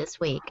told me this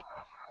week.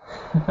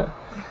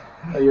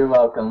 Oh, you're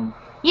welcome.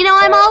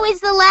 I'm always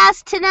the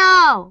last to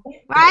know,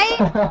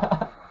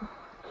 right?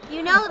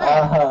 You know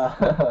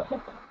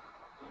this.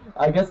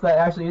 I guess that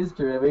actually is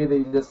true. Maybe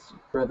they just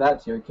wrote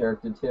that to your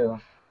character too.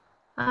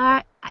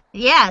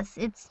 Yes,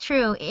 it's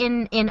true.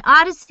 In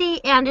Odyssey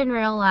and in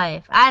real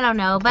life. I don't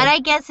know, but I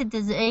guess it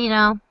does,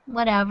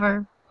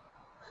 whatever.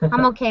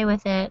 I'm okay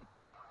with it.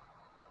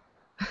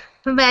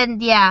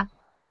 But yeah,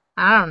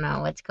 I don't know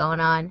what's going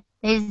on.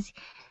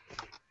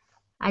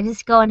 I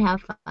just go and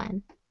have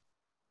fun.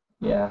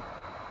 Yeah.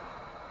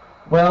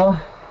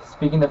 Well,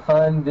 speaking of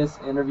fun, this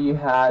interview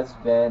has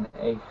been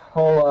a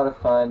whole lot of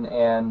fun,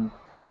 and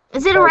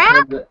Is it a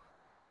probably wrap?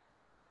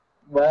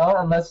 well,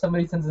 unless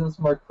somebody sends in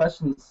some more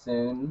questions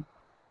soon.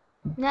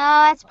 No,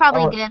 that's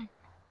probably Oh, good.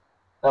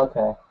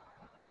 okay.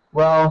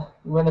 Well,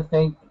 we want to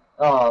thank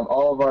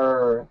all of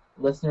our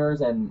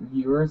listeners and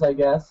viewers, I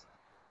guess,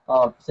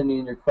 for sending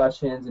in your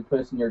questions and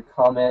posting your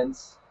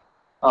comments.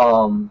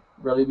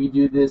 Really, we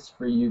do this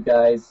for you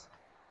guys.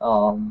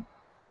 Um,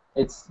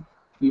 it's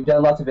we've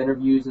done lots of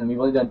interviews and we've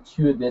only done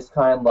 2 of this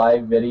kind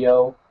live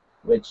video,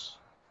 which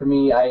for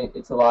me,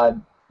 it's a lot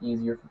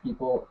easier for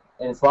people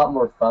and it's a lot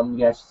more fun. You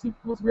can actually see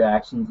people's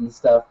reactions and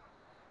stuff.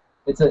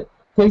 It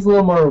takes a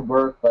little more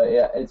work, but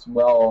yeah,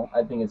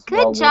 I think it's Good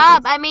well worth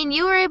job. I mean,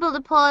 you were able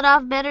to pull it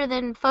off better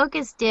than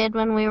Focus did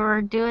when we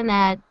were doing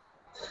that.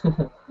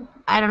 it.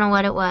 I don't know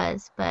what it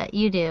was, but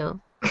you do.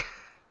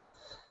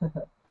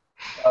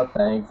 Oh,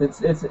 thanks.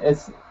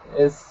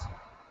 It's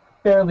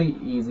fairly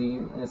easy.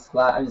 I'm just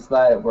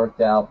glad it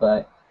worked out.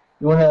 But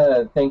we want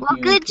to thank Well,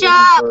 you, good Katie,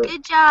 job. for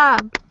Good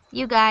job.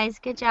 You guys,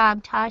 good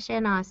job. Tasha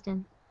and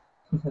Austin.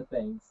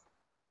 thanks.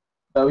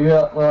 But we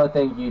want to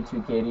thank you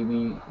too, Katie.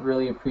 We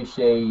really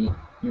appreciate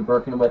you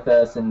working with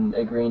us and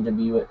agreeing to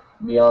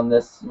be on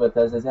this with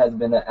us. It has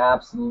been an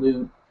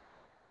absolute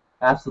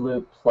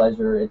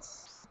pleasure. It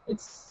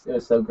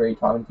was so great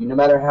talking to you. No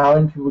matter how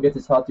many people get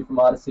to talk to from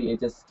Odyssey, it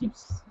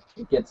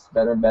gets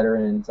better and better,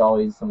 and it's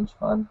always so much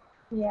fun.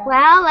 Yeah.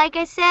 Well, like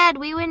I said,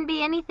 we wouldn't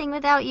be anything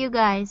without you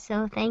guys,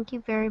 so thank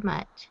you very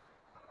much.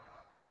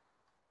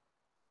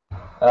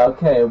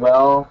 Okay,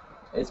 well,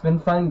 it's been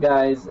fun,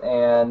 guys,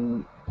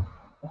 and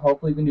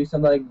hopefully we can do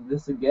something like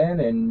this again,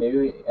 and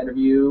maybe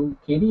interview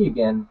Katie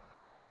again.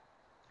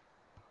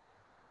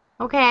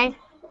 Okay.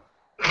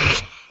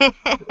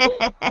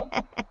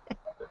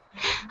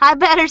 I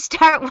better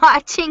start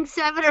watching,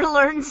 so I better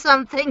learn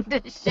something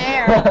to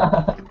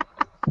share.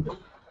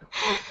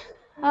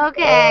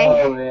 Okay.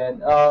 Oh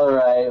man. All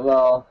right.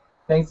 Well,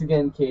 thanks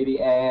again, Katie,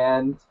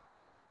 and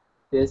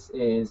this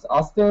is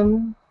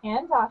Austin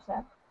And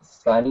Tasha.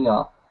 signing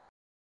off.